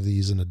have some of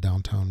these in the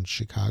downtown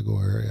Chicago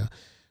area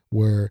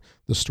where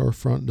the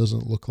storefront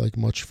doesn't look like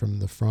much from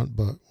the front,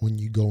 but when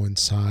you go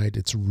inside,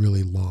 it's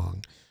really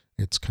long.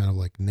 It's kind of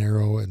like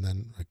narrow and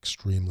then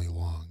extremely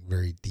long,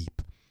 very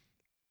deep.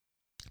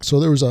 So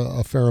there was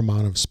a fair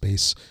amount of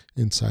space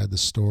inside the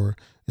store,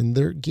 and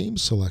their game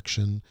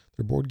selection,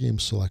 their board game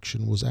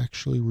selection, was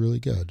actually really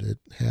good. It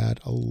had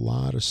a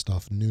lot of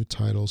stuff, new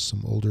titles,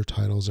 some older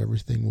titles.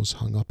 Everything was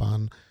hung up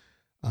on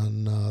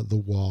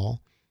the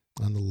wall,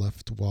 on the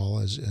left wall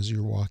as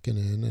you're walking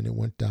in, and it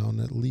went down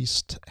at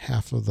least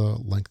half of the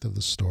length of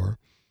the store.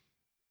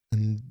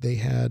 And they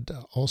had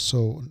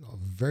also a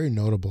very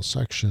notable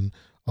section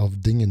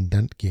of ding and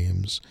dent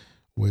games,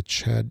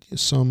 which had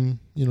some,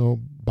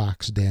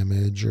 box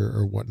damage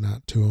or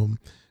whatnot to them.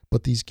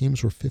 But these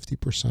games were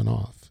 50%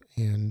 off.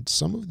 And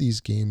some of these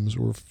games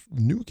were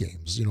new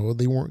games.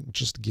 They weren't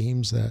just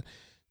games that,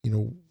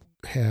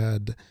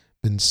 had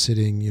been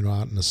sitting,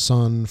 out in the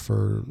sun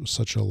for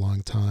such a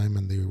long time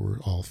and they were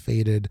all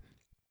faded.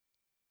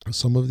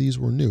 Some of these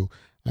were new.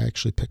 I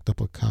actually picked up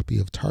a copy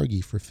of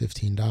Targi for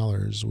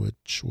 $15,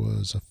 which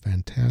was a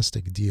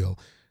fantastic deal.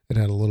 It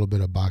had a little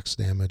bit of box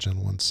damage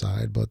on one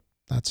side, but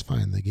that's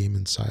fine. The game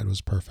inside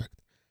was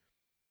perfect.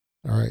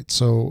 All right,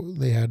 so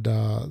they had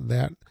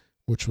that,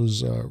 which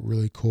was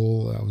really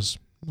cool. I was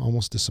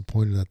almost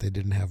disappointed that they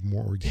didn't have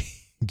more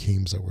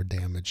games that were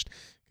damaged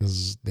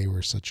because they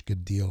were such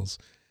good deals.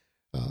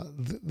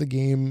 The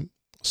game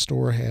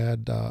store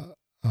had a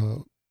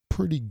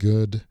pretty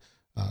good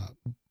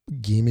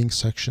gaming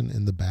section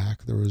in the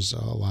back. There was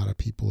a lot of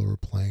people who were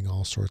playing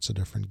all sorts of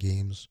different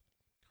games,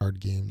 card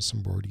games,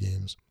 some board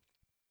games.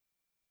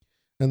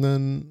 And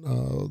then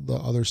the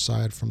other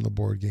side from the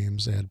board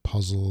games, they had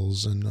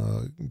puzzles and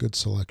a good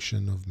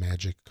selection of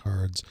Magic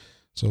cards.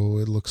 So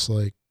it looks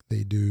like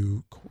they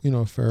do,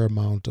 a fair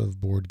amount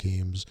of board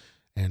games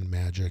and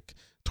Magic.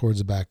 Towards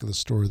the back of the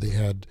store, they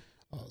had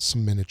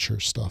some miniature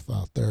stuff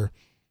out there,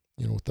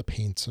 with the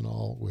paints and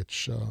all,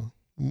 which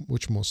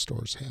most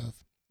stores have.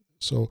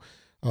 So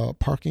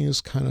parking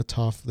is kind of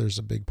tough. There's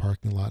a big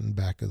parking lot in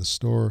back of the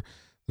store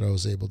that I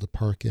was able to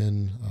park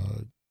in.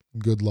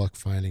 Good luck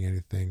finding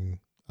anything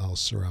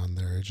else around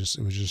there. It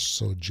was just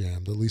so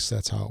jammed. At least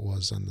that's how it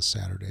was on the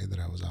Saturday that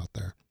I was out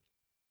there.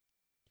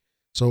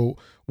 So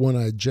One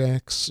Eye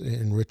Jack's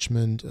in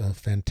Richmond, a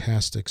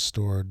fantastic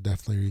store.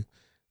 Definitely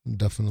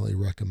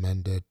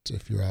recommend it.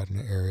 If you're out in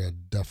the area,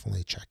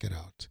 definitely check it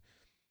out.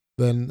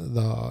 Then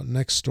the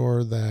next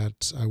store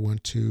that I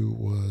went to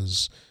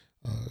was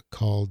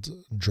called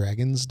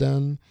Dragon's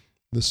Den.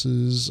 This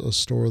is a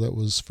store that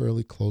was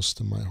fairly close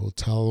to my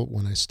hotel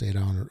when I stayed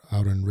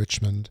out in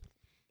Richmond.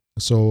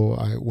 So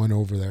I went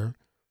over there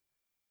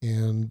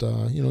and,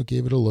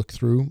 gave it a look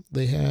through.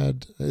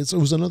 It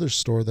was another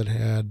store that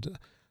had,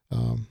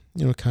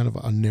 kind of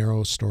a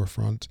narrow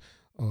storefront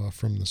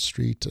from the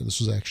street. This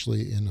was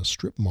actually in a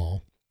strip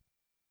mall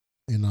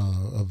in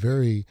a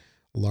very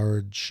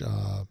large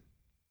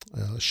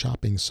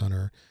shopping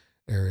center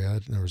area.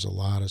 There was a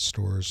lot of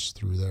stores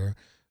through there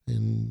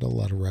and a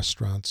lot of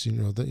restaurants,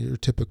 your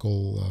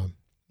typical,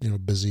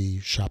 busy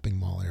shopping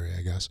mall area,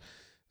 I guess.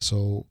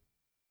 So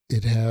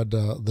it had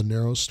the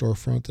narrow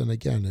storefront, and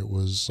again, it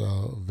was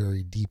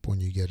very deep when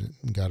you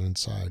got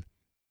inside.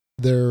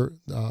 Their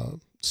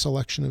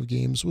selection of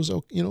games was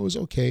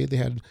okay. They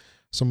had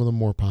some of the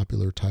more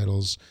popular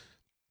titles,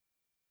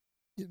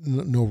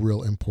 no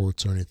real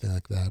imports or anything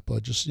like that,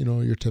 but just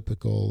your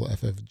typical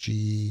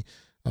FFG,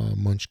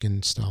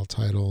 Munchkin style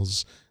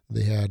titles.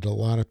 They had a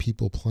lot of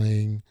people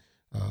playing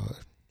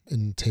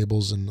in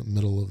tables in the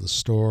middle of the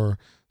store,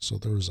 so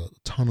there was a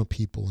ton of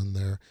people in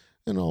there.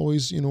 And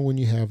always, when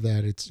you have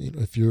that, it's,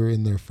 if you're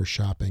in there for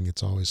shopping,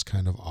 it's always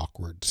kind of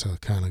awkward to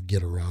kind of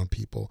get around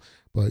people.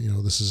 But,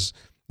 this is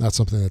not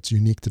something that's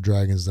unique to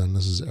Dragon's Den.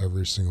 This is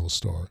every single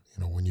store.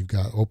 When you've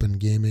got open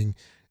gaming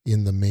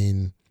in the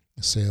main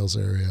sales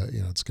area,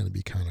 it's going to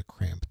be kind of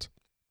cramped.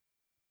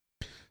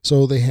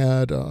 So they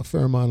had a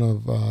fair amount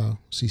of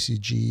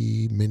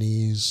CCG,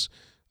 minis,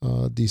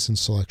 decent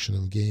selection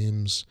of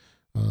games.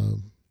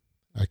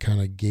 I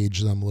kind of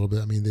gauged them a little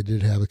bit. I mean, they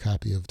did have a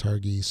copy of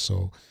Targi,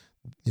 so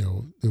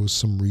there was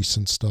some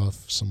recent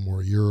stuff, some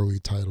more Euro-y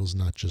titles,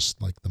 not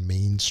just like the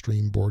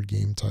mainstream board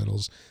game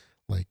titles,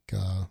 like,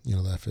 the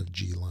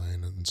FFG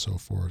line and so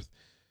forth.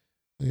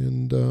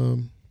 And,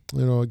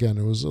 again,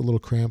 it was a little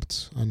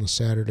cramped on a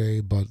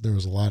Saturday, but there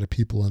was a lot of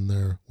people in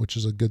there, which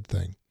is a good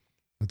thing.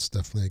 It's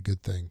definitely a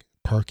good thing.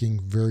 Parking,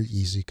 very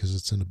easy because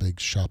it's in a big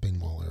shopping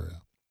mall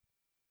area.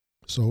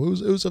 So it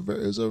was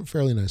a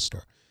fairly nice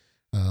store.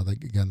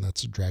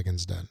 That's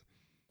Dragon's Den.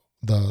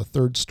 The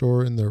third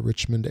store in the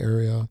Richmond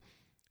area,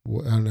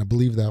 and I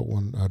believe that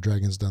one,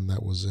 Dragon's Den,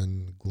 that was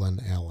in Glen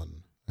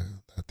Allen.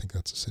 I think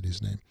that's the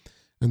city's name.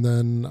 And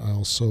then I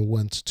also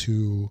went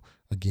to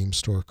a game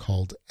store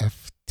called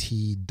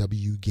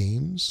FTW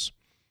Games.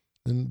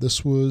 And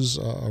this was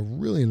a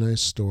really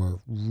nice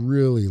store,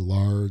 really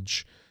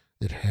large.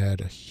 it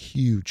had a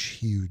huge,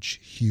 huge,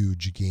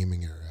 huge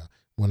gaming area.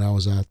 When I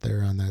was out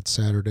there on that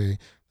Saturday,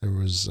 there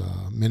was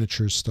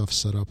miniature stuff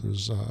set up. There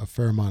was a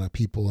fair amount of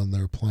people in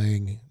there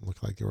playing. It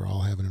looked like they were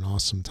all having an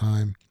awesome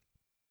time.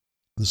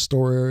 The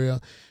store area,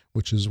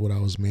 which is what I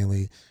was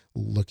mainly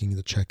looking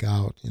to check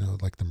out,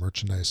 like the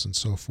merchandise and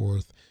so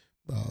forth,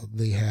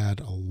 they had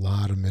a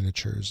lot of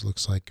miniatures.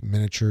 Looks like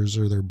miniatures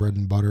are their bread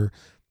and butter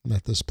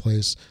at this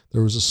place.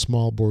 There was a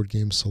small board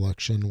game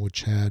selection,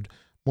 which had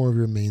more of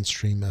your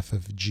mainstream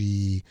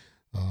FFG.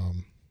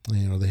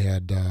 They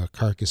had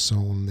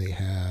Carcassonne. They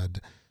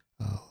had,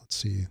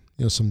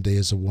 some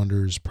Days of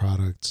Wonders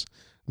products.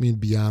 I mean,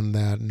 beyond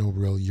that, no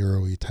real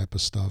Euro-y type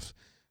of stuff.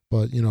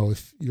 But,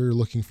 if you're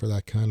looking for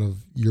that kind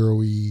of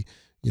Euro-y,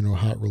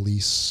 hot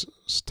release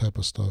type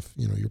of stuff,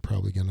 you're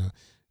probably going to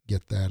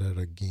get that at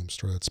a game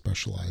store that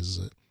specializes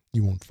it.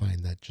 You won't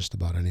find that just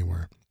about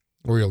anywhere,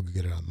 or you'll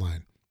get it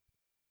online.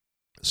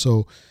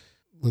 So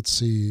let's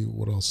see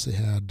what else they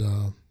had.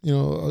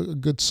 A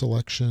good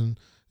selection,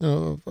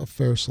 a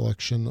fair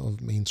selection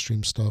of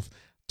mainstream stuff.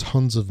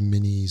 Tons of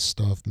mini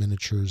stuff,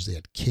 miniatures. They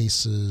had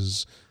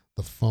cases,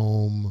 the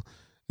foam,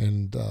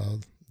 and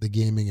the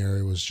gaming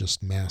area was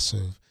just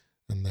massive,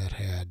 and that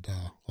had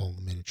all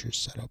the miniatures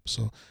set up.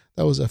 So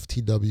that was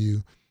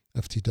FTW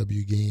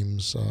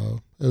Games.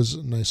 It was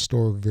a nice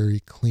store, very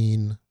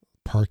clean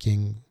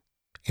parking,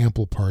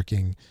 ample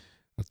parking,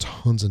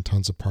 tons and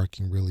tons of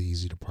parking, really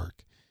easy to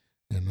park.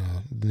 And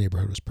the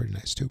neighborhood was pretty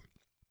nice too.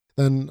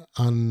 Then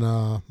on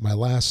my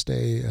last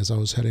day, as I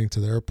was heading to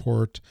the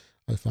airport,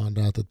 I found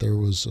out that there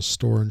was a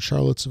store in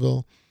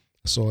Charlottesville.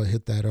 So I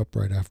hit that up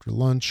right after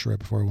lunch, right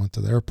before I went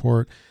to the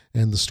airport.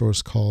 And the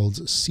store's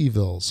called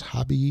Seville's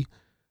Hobbies,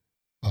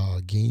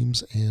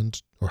 Games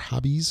and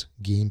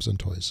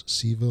Toys.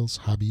 Seville's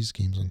Hobbies,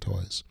 Games and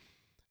Toys.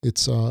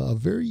 It's a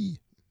very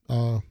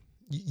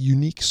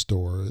unique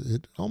store.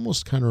 It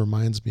almost kind of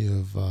reminds me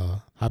of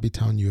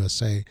Hobbytown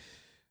USA,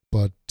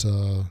 but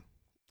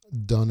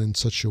done in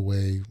such a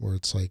way where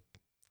it's like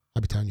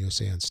Hobbytown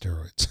USA on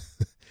steroids.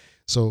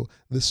 So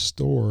this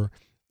store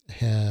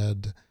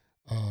had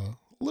a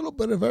little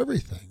bit of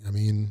everything. I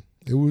mean,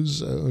 it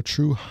was a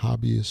true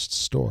hobbyist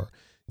store.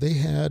 They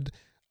had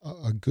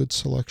a good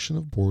selection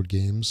of board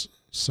games,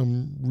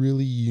 some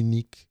really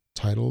unique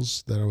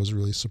titles that I was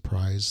really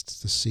surprised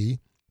to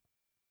see,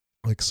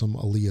 like some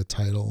Alea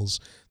titles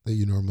that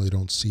you normally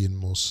don't see in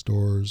most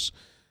stores.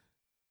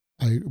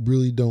 I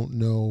really don't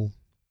know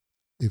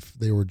if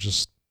they were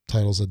just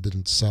titles that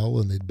didn't sell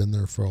and they'd been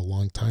there for a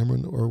long time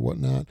or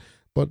whatnot,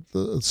 but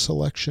the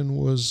selection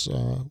was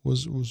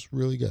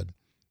really good.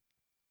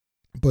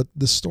 But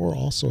the store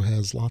also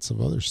has lots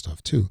of other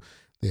stuff too.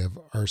 They have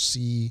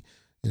RC,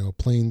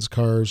 planes,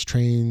 cars,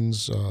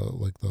 trains,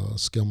 like the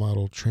scale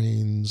model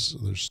trains.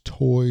 There's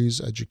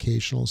toys,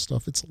 educational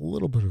stuff. It's a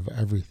little bit of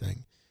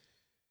everything.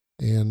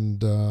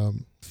 And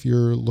if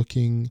you're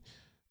looking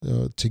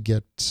to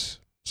get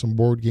some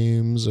board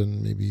games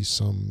and maybe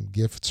some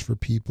gifts for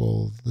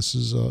people, this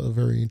is a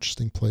very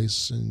interesting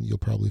place, and you'll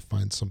probably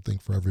find something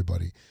for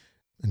everybody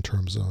in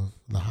terms of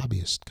the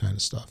hobbyist kind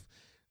of stuff.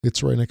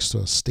 It's right next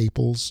to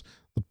Staples,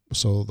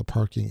 so the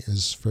parking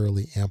is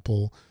fairly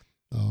ample.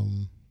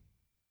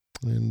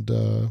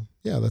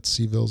 That's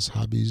Seville's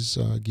Hobbies,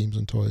 Games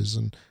and Toys,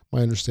 and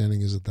my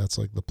understanding is that that's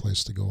like the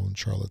place to go in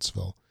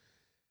Charlottesville,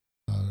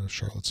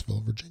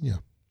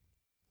 Virginia.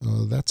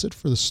 That's it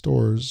for the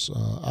stores.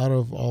 Out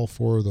of all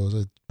four of those,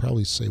 I'd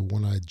probably say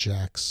One-Eyed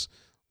Jacks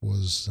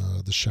was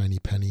the shiny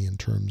penny in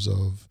terms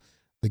of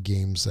the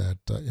games that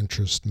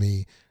interest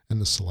me, and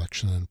the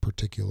selection, in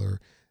particular,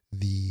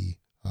 the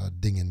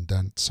Ding and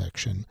Dent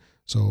section.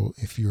 So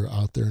if you're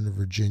out there in the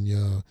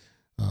Virginia,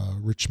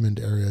 Richmond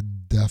area,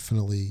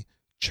 definitely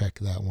check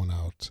that one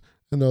out.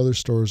 And the other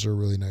stores are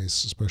really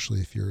nice,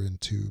 especially if you're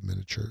into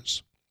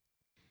miniatures.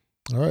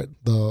 All right,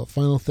 the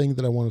final thing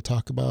that I want to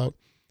talk about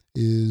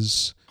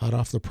is hot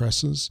off the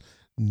presses.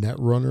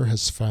 Netrunner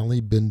has finally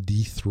been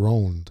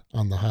dethroned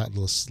on the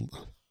hotness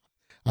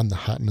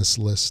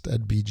list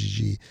at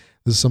BGG.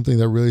 This is something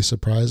that really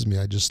surprised me.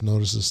 I just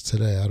noticed this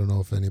today. I don't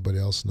know if anybody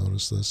else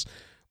noticed this,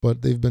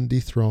 but they've been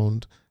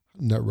dethroned.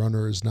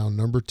 Netrunner is now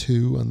number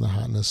 2 on the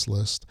hotness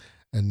list,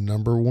 and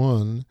number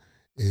 1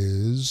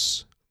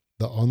 is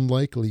the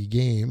unlikely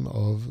game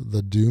of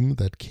The Doom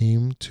That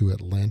Came to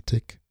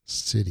Atlantic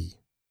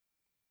City.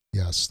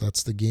 Yes,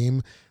 that's the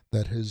game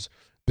that has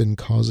been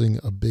causing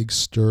a big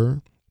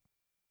stir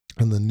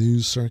on the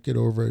news circuit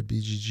over at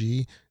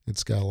BGG.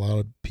 It's got a lot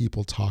of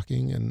people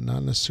talking, and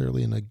not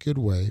necessarily in a good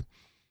way.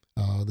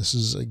 This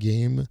is a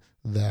game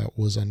that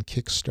was on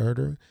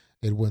Kickstarter.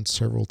 It went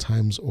several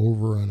times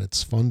over on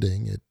its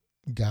funding. It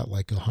got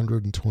like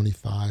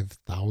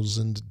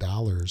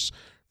 $125,000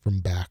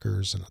 from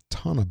backers, and a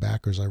ton of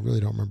backers. I really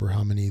don't remember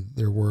how many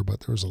there were, but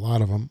there was a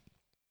lot of them.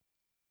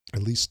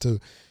 At least to,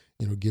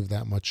 give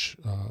that much.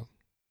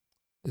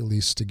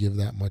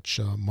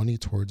 Money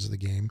towards the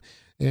game,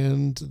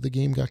 and the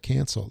game got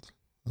canceled.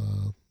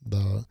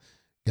 The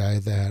guy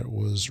that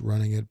was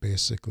running it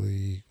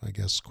basically, I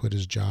guess, quit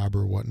his job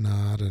or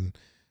whatnot, and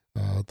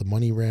the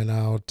money ran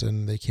out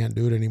and they can't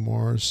do it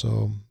anymore.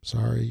 So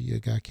sorry,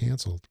 it got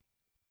canceled.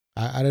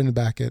 I didn't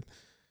back it,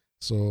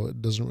 so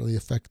it doesn't really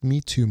affect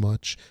me too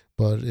much,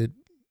 but it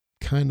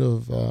kind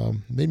of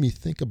made me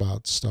think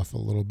about stuff a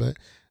little bit,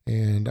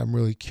 and I'm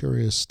really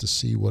curious to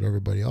see what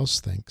everybody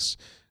else thinks.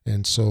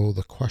 And so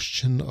the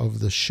question of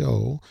the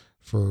show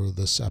for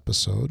this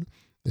episode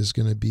is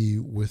going to be,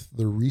 with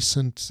the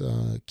recent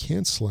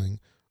canceling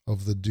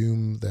of the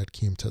Doom that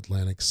came to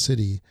Atlantic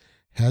City,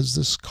 has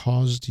this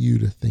caused you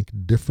to think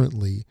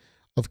differently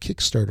of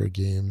Kickstarter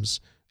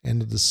games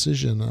and a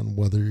decision on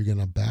whether you're going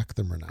to back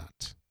them or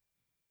not?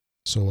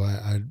 So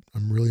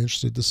I'm really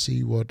interested to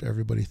see what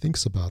everybody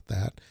thinks about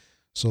that.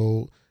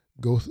 So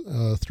go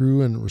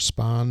through and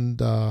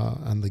respond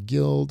on the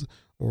Guild,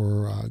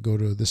 or go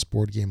to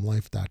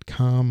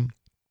thisboardgamelife.com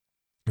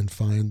and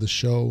find the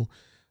show,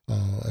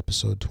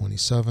 episode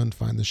 27,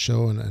 find the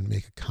show and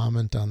make a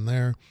comment on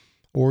there.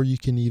 Or you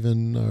can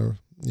even,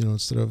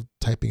 instead of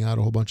typing out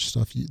a whole bunch of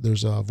stuff,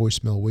 there's a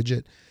voicemail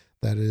widget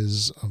that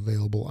is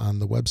available on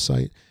the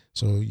website.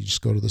 So you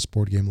just go to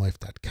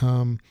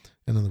thisboardgamelife.com,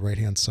 and on the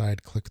right-hand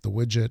side, click the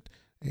widget,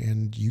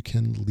 and you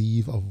can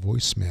leave a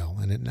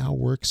voicemail. And it now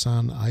works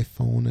on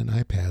iPhone and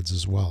iPads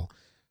as well.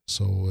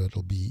 So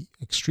it'll be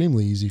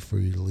extremely easy for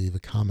you to leave a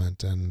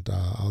comment, and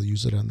I'll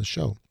use it on the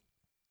show.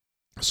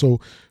 So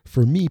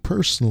for me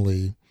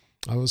personally,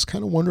 I was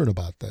kind of wondering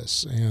about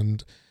this,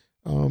 and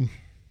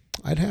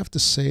I'd have to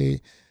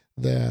say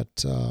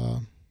that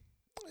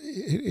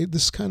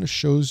this kind of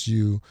shows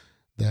you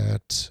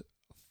that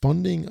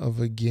funding of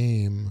a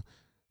game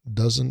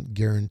doesn't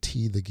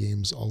guarantee the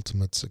game's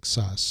ultimate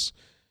success.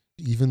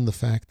 Even the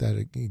fact that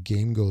a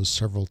game goes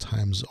several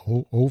times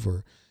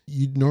over,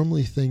 you'd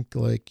normally think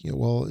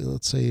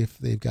let's say if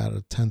they've got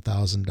a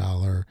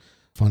 $10,000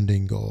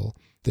 funding goal,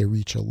 they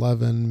reach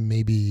 11,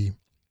 maybe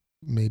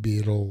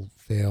it'll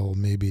fail,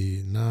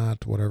 maybe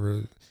not,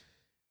 whatever.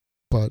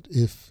 But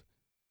if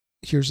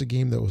here's a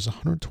game that was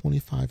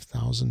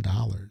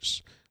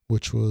 $125,000,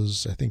 which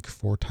was, I think,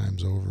 4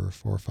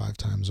 or 5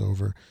 times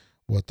over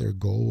what their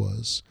goal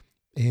was,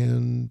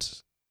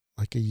 and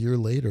like a year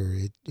later,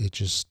 it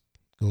just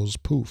goes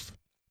poof,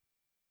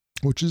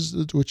 which is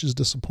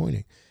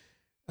disappointing.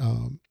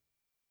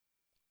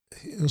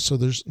 So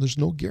there's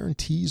no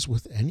guarantees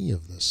with any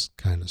of this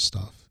kind of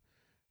stuff.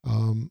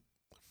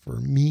 For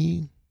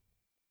me,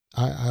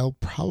 I'll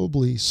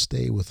probably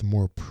stay with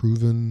more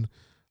proven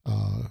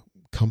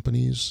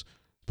companies,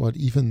 but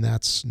even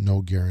that's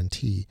no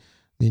guarantee. I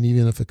mean,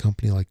 even if a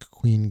company like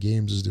Queen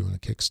Games is doing a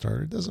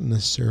Kickstarter, it doesn't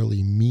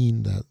necessarily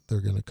mean that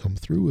they're going to come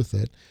through with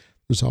it.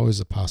 There's always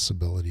a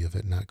possibility of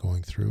it not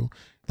going through.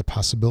 The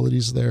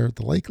possibility's there.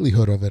 The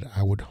likelihood of it,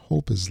 I would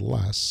hope, is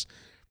less,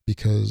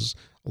 because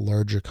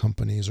larger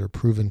companies or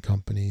proven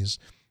companies,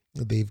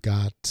 they've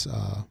got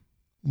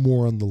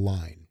more on the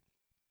line,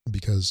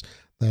 because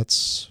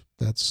that's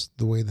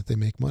the way that they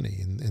make money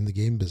in the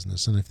game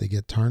business. And if they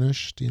get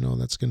tarnished,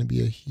 that's going to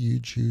be a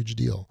huge, huge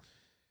deal.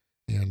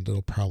 And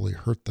it'll probably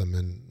hurt them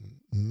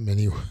in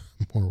many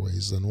more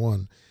ways than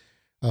one.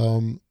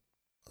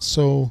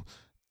 So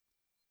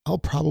I'll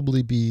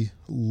probably be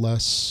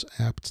less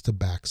apt to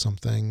back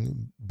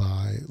something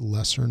by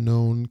lesser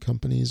known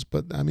companies,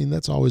 but I mean,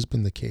 that's always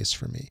been the case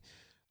for me.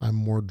 I'm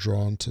more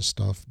drawn to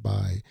stuff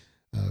by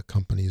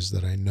companies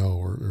that I know,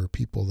 or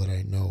people that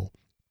I know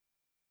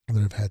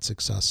that have had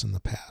success in the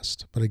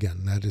past. But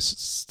again, that is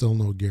still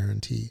no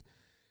guarantee.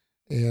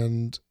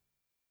 And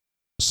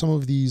some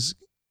of these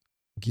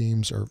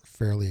games are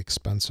fairly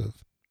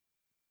expensive.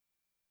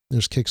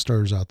 There's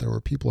Kickstarters out there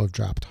where people have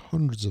dropped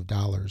hundreds of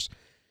dollars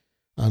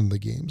on the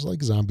games, like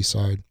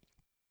Zombicide.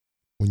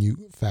 When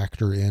you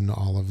factor in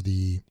all of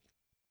the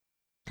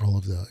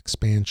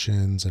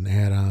expansions and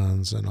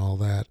add-ons and all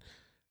that,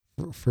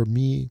 for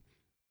me,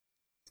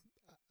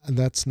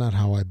 that's not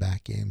how I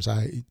back games.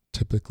 I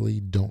typically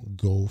don't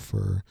go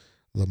for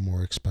the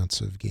more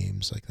expensive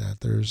games like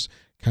that. There's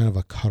kind of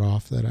a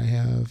cutoff that I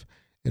have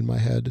in my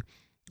head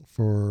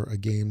for a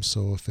game.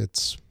 So if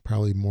it's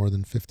probably more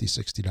than $50,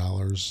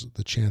 $60,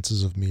 the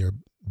chances of me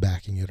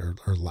backing it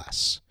are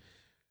less.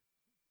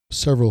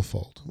 Several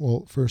fold.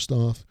 Well, first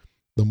off,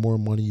 the more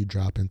money you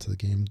drop into the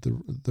game,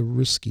 the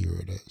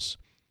riskier it is.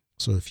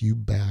 So if you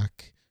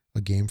back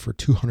a game for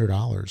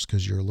 $200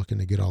 because you're looking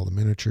to get all the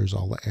miniatures,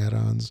 all the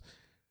add-ons,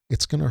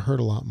 it's going to hurt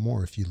a lot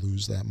more if you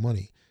lose that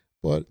money.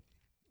 But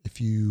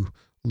if you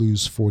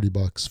lose $40,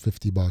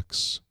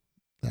 $50,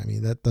 I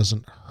mean, that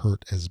doesn't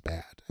hurt as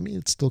bad. I mean,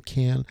 it still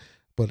can,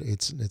 but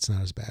it's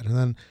not as bad. And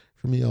then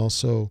for me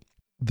also,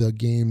 the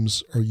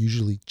games are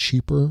usually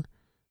cheaper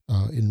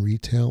in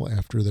retail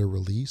after they're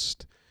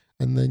released.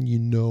 And then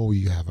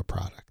you have a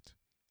product.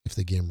 If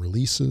the game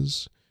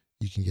releases,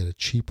 you can get it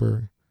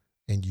cheaper,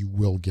 and you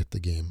will get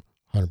the game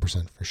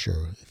 100% for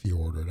sure if you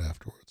order it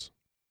afterwards.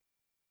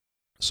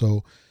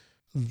 So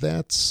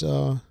that's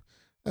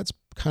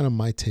kind of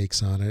my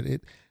takes on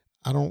it.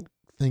 I don't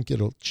think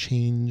it'll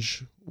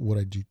change what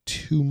I do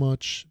too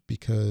much,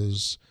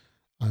 because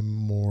I'm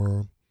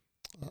more,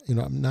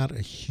 I'm not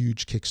a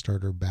huge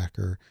Kickstarter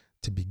backer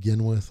to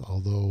begin with,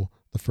 although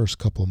the first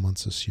couple of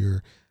months this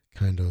year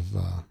kind of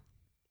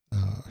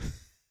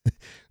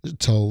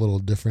tell a little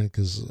different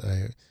because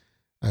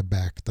I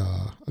backed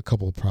a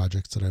couple of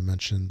projects that I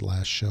mentioned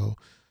last show,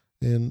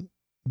 and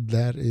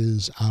that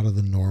is out of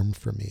the norm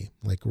for me.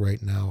 Like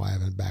right now, I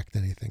haven't backed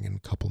anything in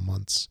a couple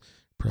months,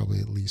 probably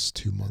at least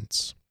 2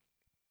 months.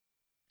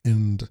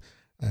 And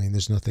I mean,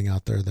 there's nothing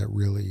out there that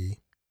really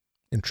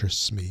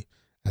interests me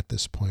at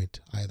this point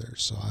either,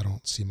 so I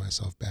don't see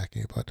myself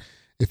backing it. But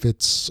if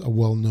it's a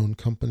well-known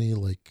company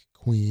like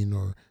Queen,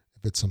 or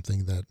if it's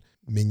something that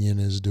Minion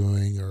is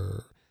doing,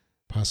 or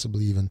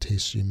possibly even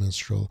Tasty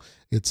Minstrel,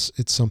 it's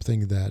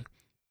something that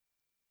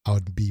I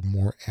would be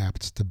more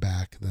apt to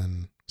back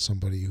than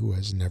somebody who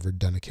has never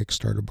done a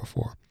Kickstarter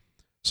before.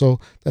 So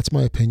that's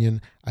my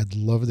opinion. I'd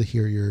love to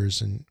hear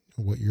yours and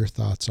what your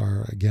thoughts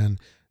are. Again,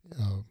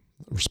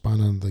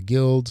 respond on the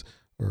Guild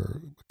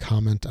or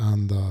comment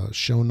on the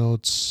show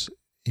notes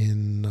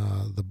in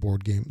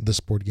this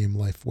Board Game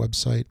Life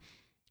website,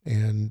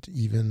 and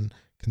even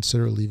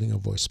consider leaving a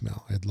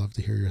voicemail. I'd love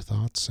to hear your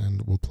thoughts,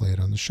 and we'll play it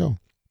on the show.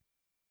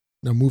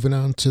 Now, moving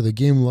on to the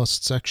Game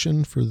Lust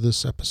section for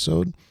this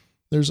episode,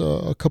 there's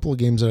a couple of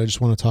games that I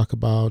just want to talk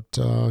about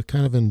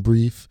kind of in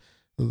brief.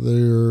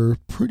 They're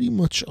pretty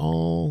much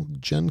all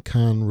Gen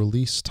Con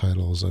release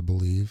titles, I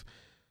believe.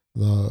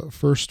 The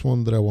first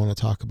one that I want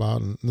to talk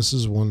about, and this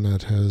is one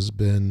that has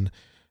been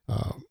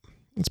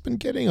it's been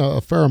getting a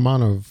fair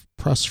amount of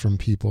press from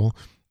people,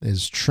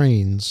 is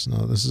Trains.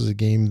 Now, this is a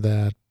game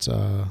that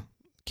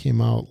came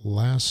out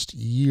last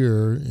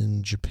year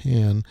in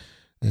Japan,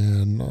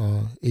 and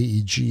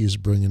AEG is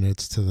bringing it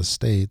to the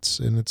States,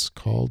 and it's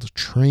called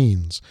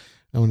Trains.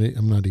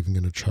 I'm not even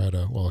going to try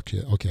to,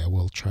 I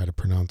will try to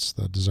pronounce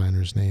the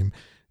designer's name.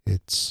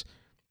 It's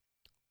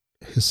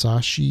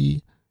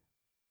Hisashi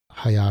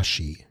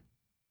Hayashi,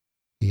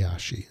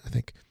 I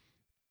think.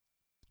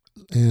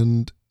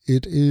 And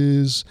it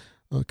is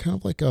kind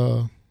of like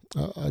a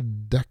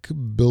deck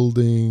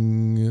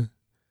building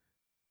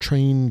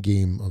train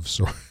game of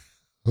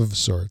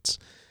sorts.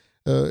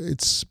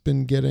 It's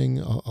been getting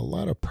a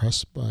lot of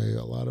press by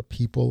a lot of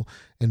people,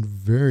 and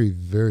very,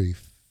 very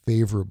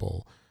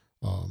favorable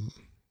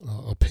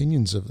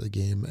opinions of the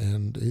game.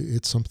 And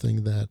it's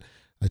something that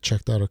I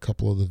checked out a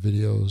couple of the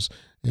videos,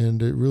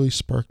 and it really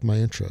sparked my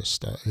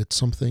interest. It's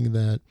something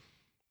that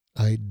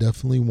I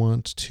definitely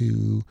want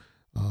to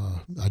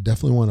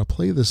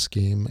play this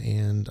game,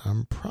 and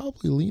I'm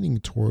probably leaning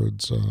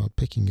towards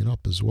picking it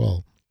up as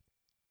well.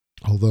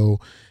 Although,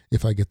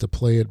 if I get to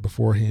play it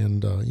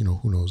beforehand,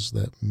 who knows,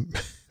 that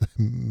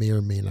may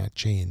or may not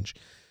change.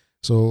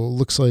 So it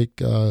looks like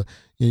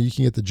you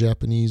can get the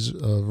Japanese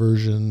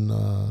version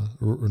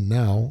or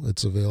now.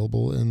 It's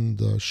available,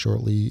 and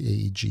shortly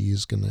AEG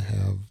is going to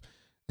have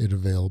it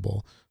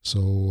available.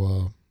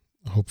 So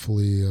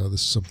hopefully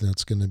this is something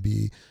that's going to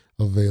be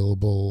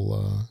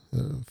available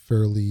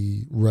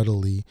fairly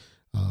readily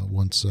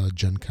once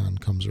Gen Con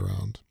comes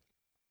around.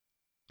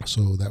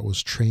 So that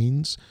was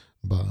Trains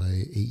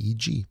by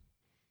AEG.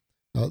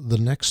 The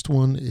next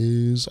one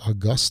is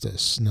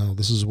Augustus. Now,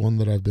 this is one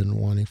that I've been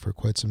wanting for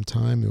quite some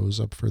time. It was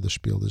up for the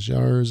Spiel des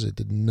Jahres. It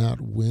did not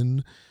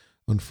win,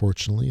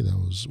 unfortunately. That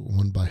was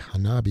won by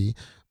Hanabi.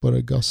 But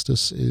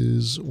Augustus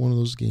is one of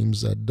those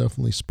games that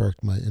definitely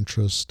sparked my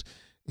interest.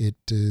 It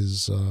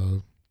is,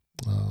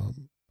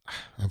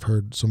 I've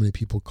heard so many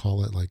people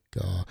call it like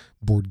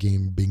board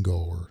game bingo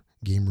or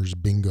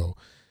gamers bingo.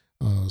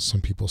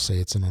 Some people say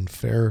it's an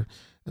unfair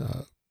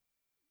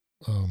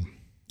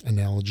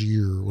analogy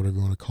or whatever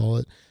you want to call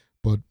it,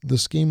 but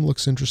this game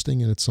looks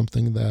interesting, and it's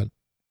something that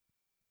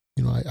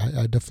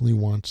I definitely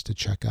want to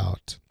check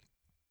out.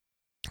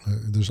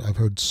 I've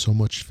heard so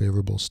much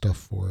favorable stuff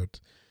for it.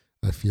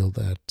 I feel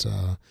that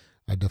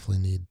I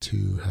definitely need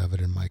to have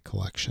it in my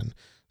collection.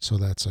 So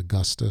that's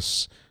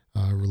Augustus,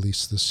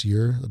 released this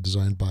year,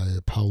 designed by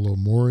Paolo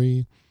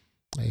Mori,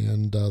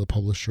 and the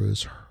publisher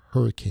is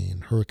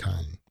Hurricane.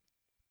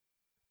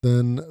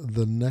 Then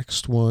the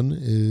next one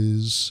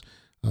is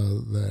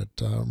that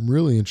I'm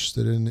really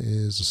interested in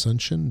is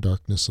Ascension,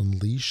 Darkness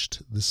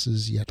Unleashed. This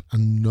is yet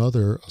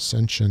another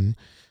Ascension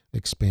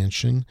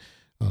expansion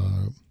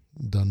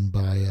done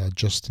by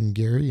Justin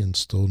Gary and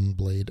Stone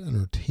Blade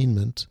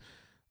Entertainment.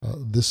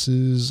 This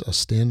is a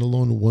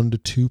standalone 1 to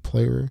 2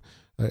 player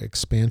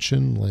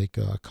expansion, like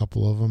a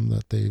couple of them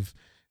that they've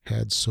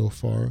had so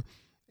far.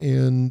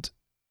 And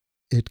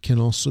it can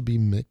also be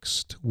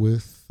mixed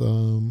with,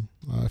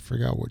 I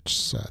forgot which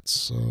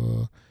sets.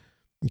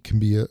 It can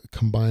be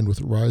combined with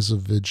Rise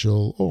of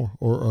Vigil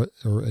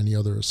or any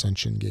other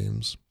Ascension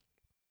games.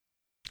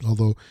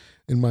 Although,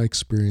 in my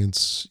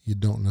experience, you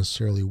don't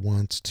necessarily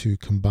want to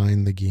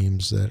combine the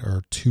games that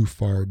are too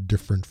far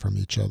different from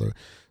each other.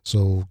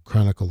 So,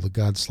 Chronicle the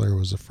Godslayer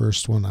was the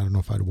first one. I don't know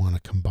if I'd want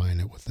to combine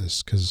it with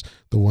this, because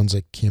the ones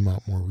that came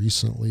out more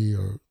recently,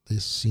 they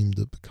seem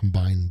to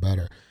combine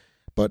better.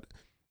 But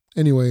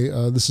anyway,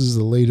 this is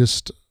the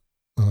latest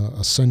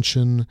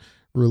Ascension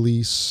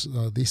release.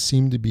 They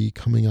seem to be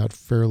coming out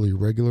fairly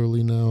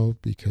regularly now,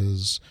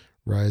 because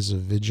Rise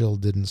of Vigil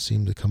didn't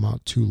seem to come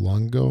out too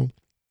long ago.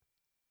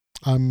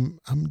 I'm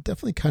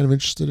definitely kind of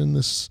interested in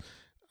this.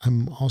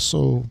 I'm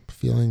also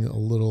feeling a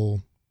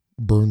little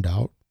burned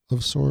out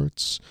of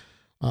sorts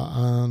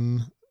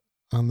on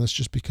this,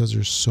 just because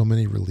there's so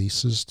many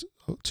releases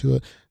to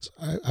it. So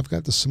I've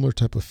got the similar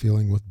type of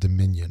feeling with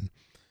Dominion,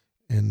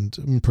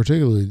 and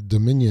particularly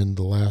Dominion.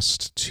 The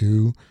last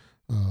two,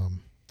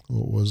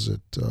 what was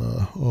it?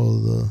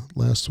 The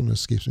last one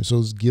escapes me. So it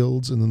was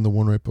Guilds, and then the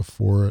one right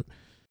before it.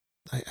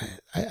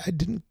 I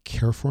didn't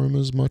care for them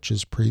as much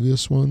as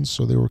previous ones,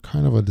 so they were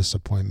kind of a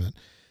disappointment.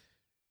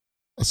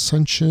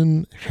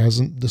 Ascension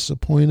hasn't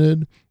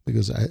disappointed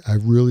because I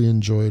really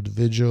enjoyed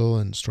Vigil,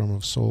 and Storm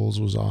of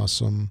Souls was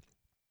awesome.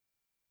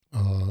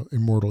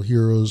 Immortal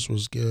Heroes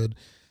was good.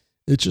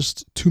 It's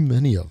just too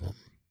many of them,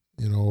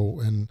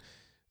 and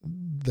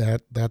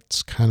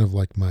that's kind of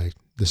like my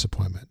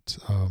disappointment.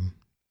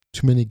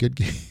 Too many good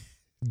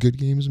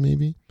games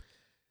maybe.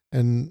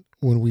 And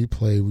when we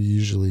play, we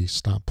usually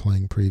stop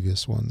playing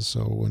previous ones.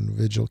 So when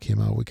Vigil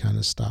came out, we kind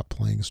of stopped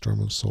playing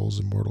Storm of Souls,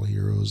 Immortal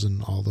Heroes,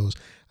 and all those.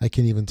 I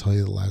can't even tell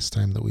you the last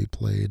time that we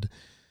played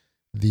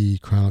the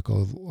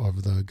Chronicle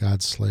of the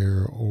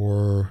Godslayer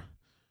or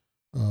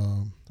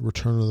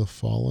Return of the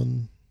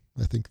Fallen.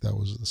 I think that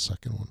was the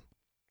second one.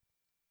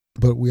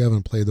 But we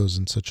haven't played those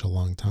in such a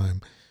long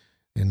time.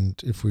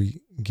 And if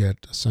we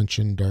get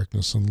Ascension,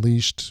 Darkness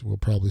Unleashed, we'll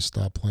probably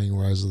stop playing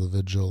Rise of the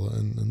Vigil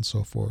and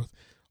so forth.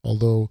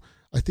 Although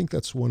I think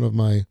that's one of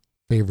my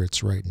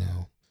favorites right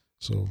now.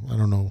 So I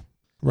don't know.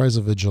 Rise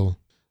of Vigil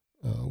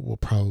will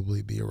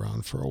probably be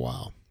around for a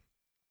while.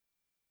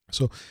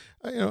 So,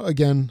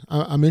 again,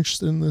 I'm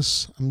interested in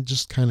this. I'm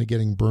just kind of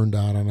getting burned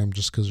out on them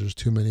just because there's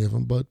too many of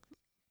them, but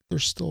they're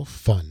still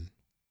fun.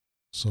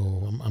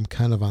 So I'm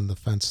kind of on the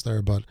fence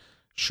there, but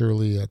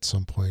surely at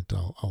some point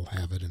I'll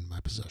have it in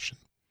my possession.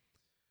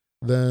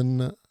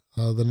 Then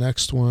the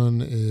next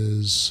one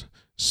is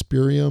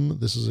Spirium.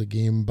 This is a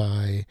game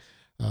by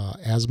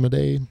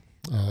Asmodee,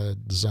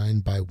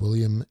 designed by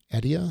William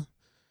Edia,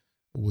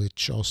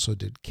 which also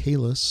did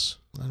Caelus.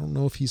 I don't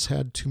know if he's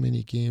had too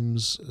many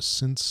games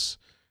since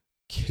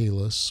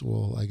Caelus.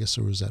 Well, I guess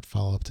there was that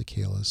follow-up to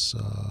Caelus,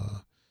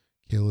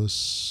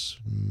 Caelus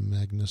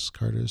Magnus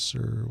Cartus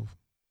or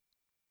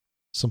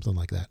something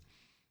like that.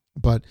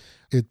 But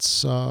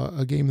it's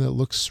a game that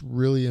looks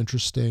really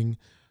interesting,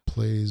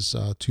 plays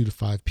 2 to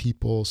 5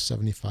 people,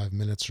 75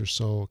 minutes or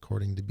so,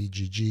 according to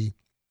BGG.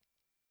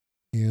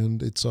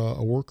 And it's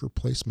a worker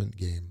placement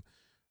game.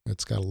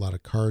 It's got a lot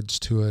of cards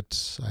to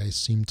it. I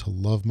seem to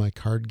love my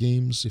card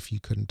games, if you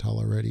couldn't tell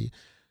already.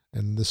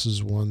 And this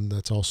is one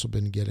that's also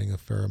been getting a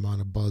fair amount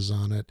of buzz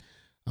on it.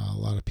 A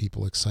lot of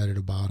people excited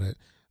about it.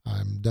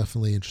 I'm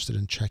definitely interested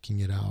in checking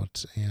it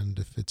out. And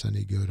if it's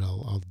any good,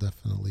 I'll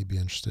definitely be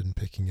interested in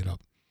picking it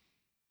up.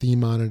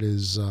 Theme on it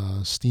is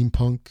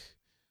steampunk,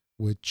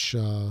 which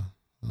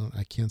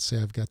I can't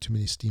say I've got too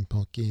many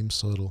steampunk games,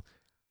 so it'll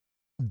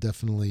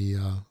definitely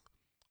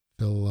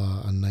fill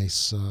a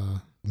nice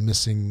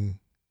missing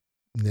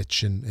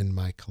niche in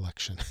my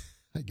collection,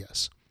 I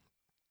guess.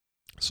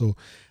 So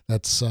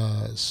that's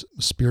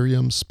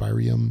Spirium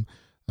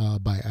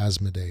by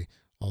Asmodee.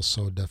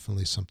 Also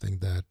definitely something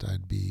that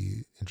I'd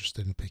be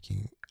interested in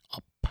picking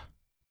up.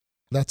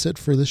 That's it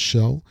for this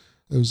show.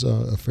 It was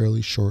a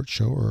fairly short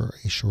show, or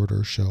a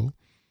shorter show.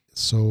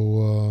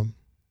 So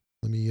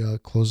let me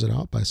close it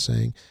out by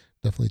saying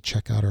definitely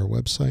check out our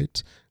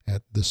website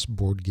at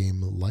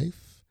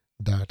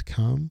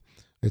thisboardgamelife.com.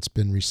 It's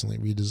been recently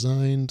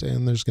redesigned,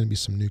 and there's going to be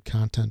some new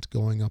content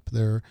going up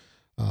there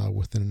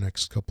within the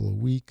next couple of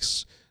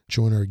weeks.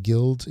 Join our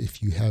guild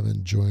if you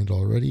haven't joined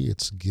already.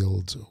 It's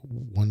Guild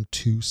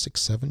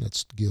 1267.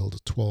 It's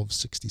Guild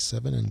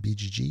 1267 in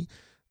BGG,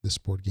 This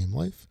Board Game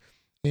Life.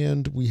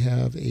 And we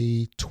have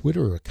a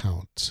Twitter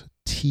account,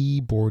 T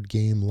Board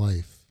Game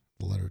Life.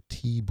 The letter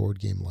T Board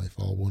Game Life,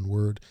 all one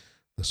word.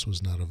 This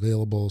was not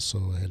available,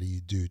 so I had to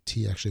do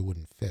T. Actually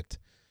wouldn't fit,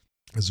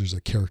 as there's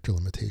a character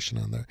limitation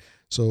on there.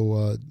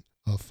 So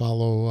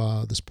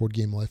follow This Board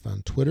Game Life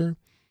on Twitter.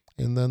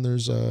 And then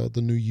there's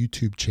the new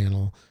YouTube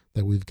channel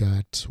that we've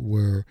got,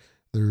 where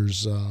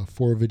there's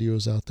 4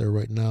 videos out there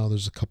right now.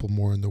 There's a couple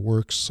more in the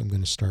works. I'm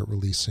going to start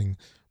releasing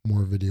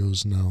more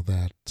videos now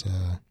that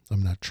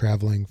I'm not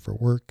traveling for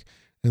work,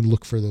 and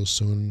look for those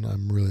soon.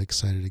 I'm really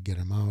excited to get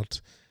them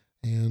out.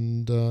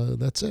 And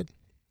that's it.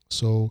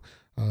 So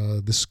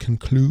this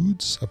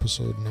concludes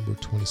episode number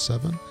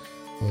 27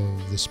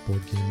 of This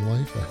Board Game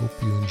Life. I hope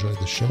you enjoyed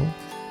the show.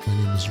 My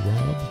name is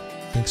Rob.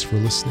 Thanks for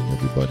listening,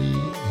 everybody,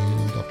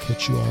 and I'll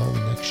catch you all in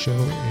the next show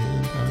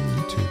and on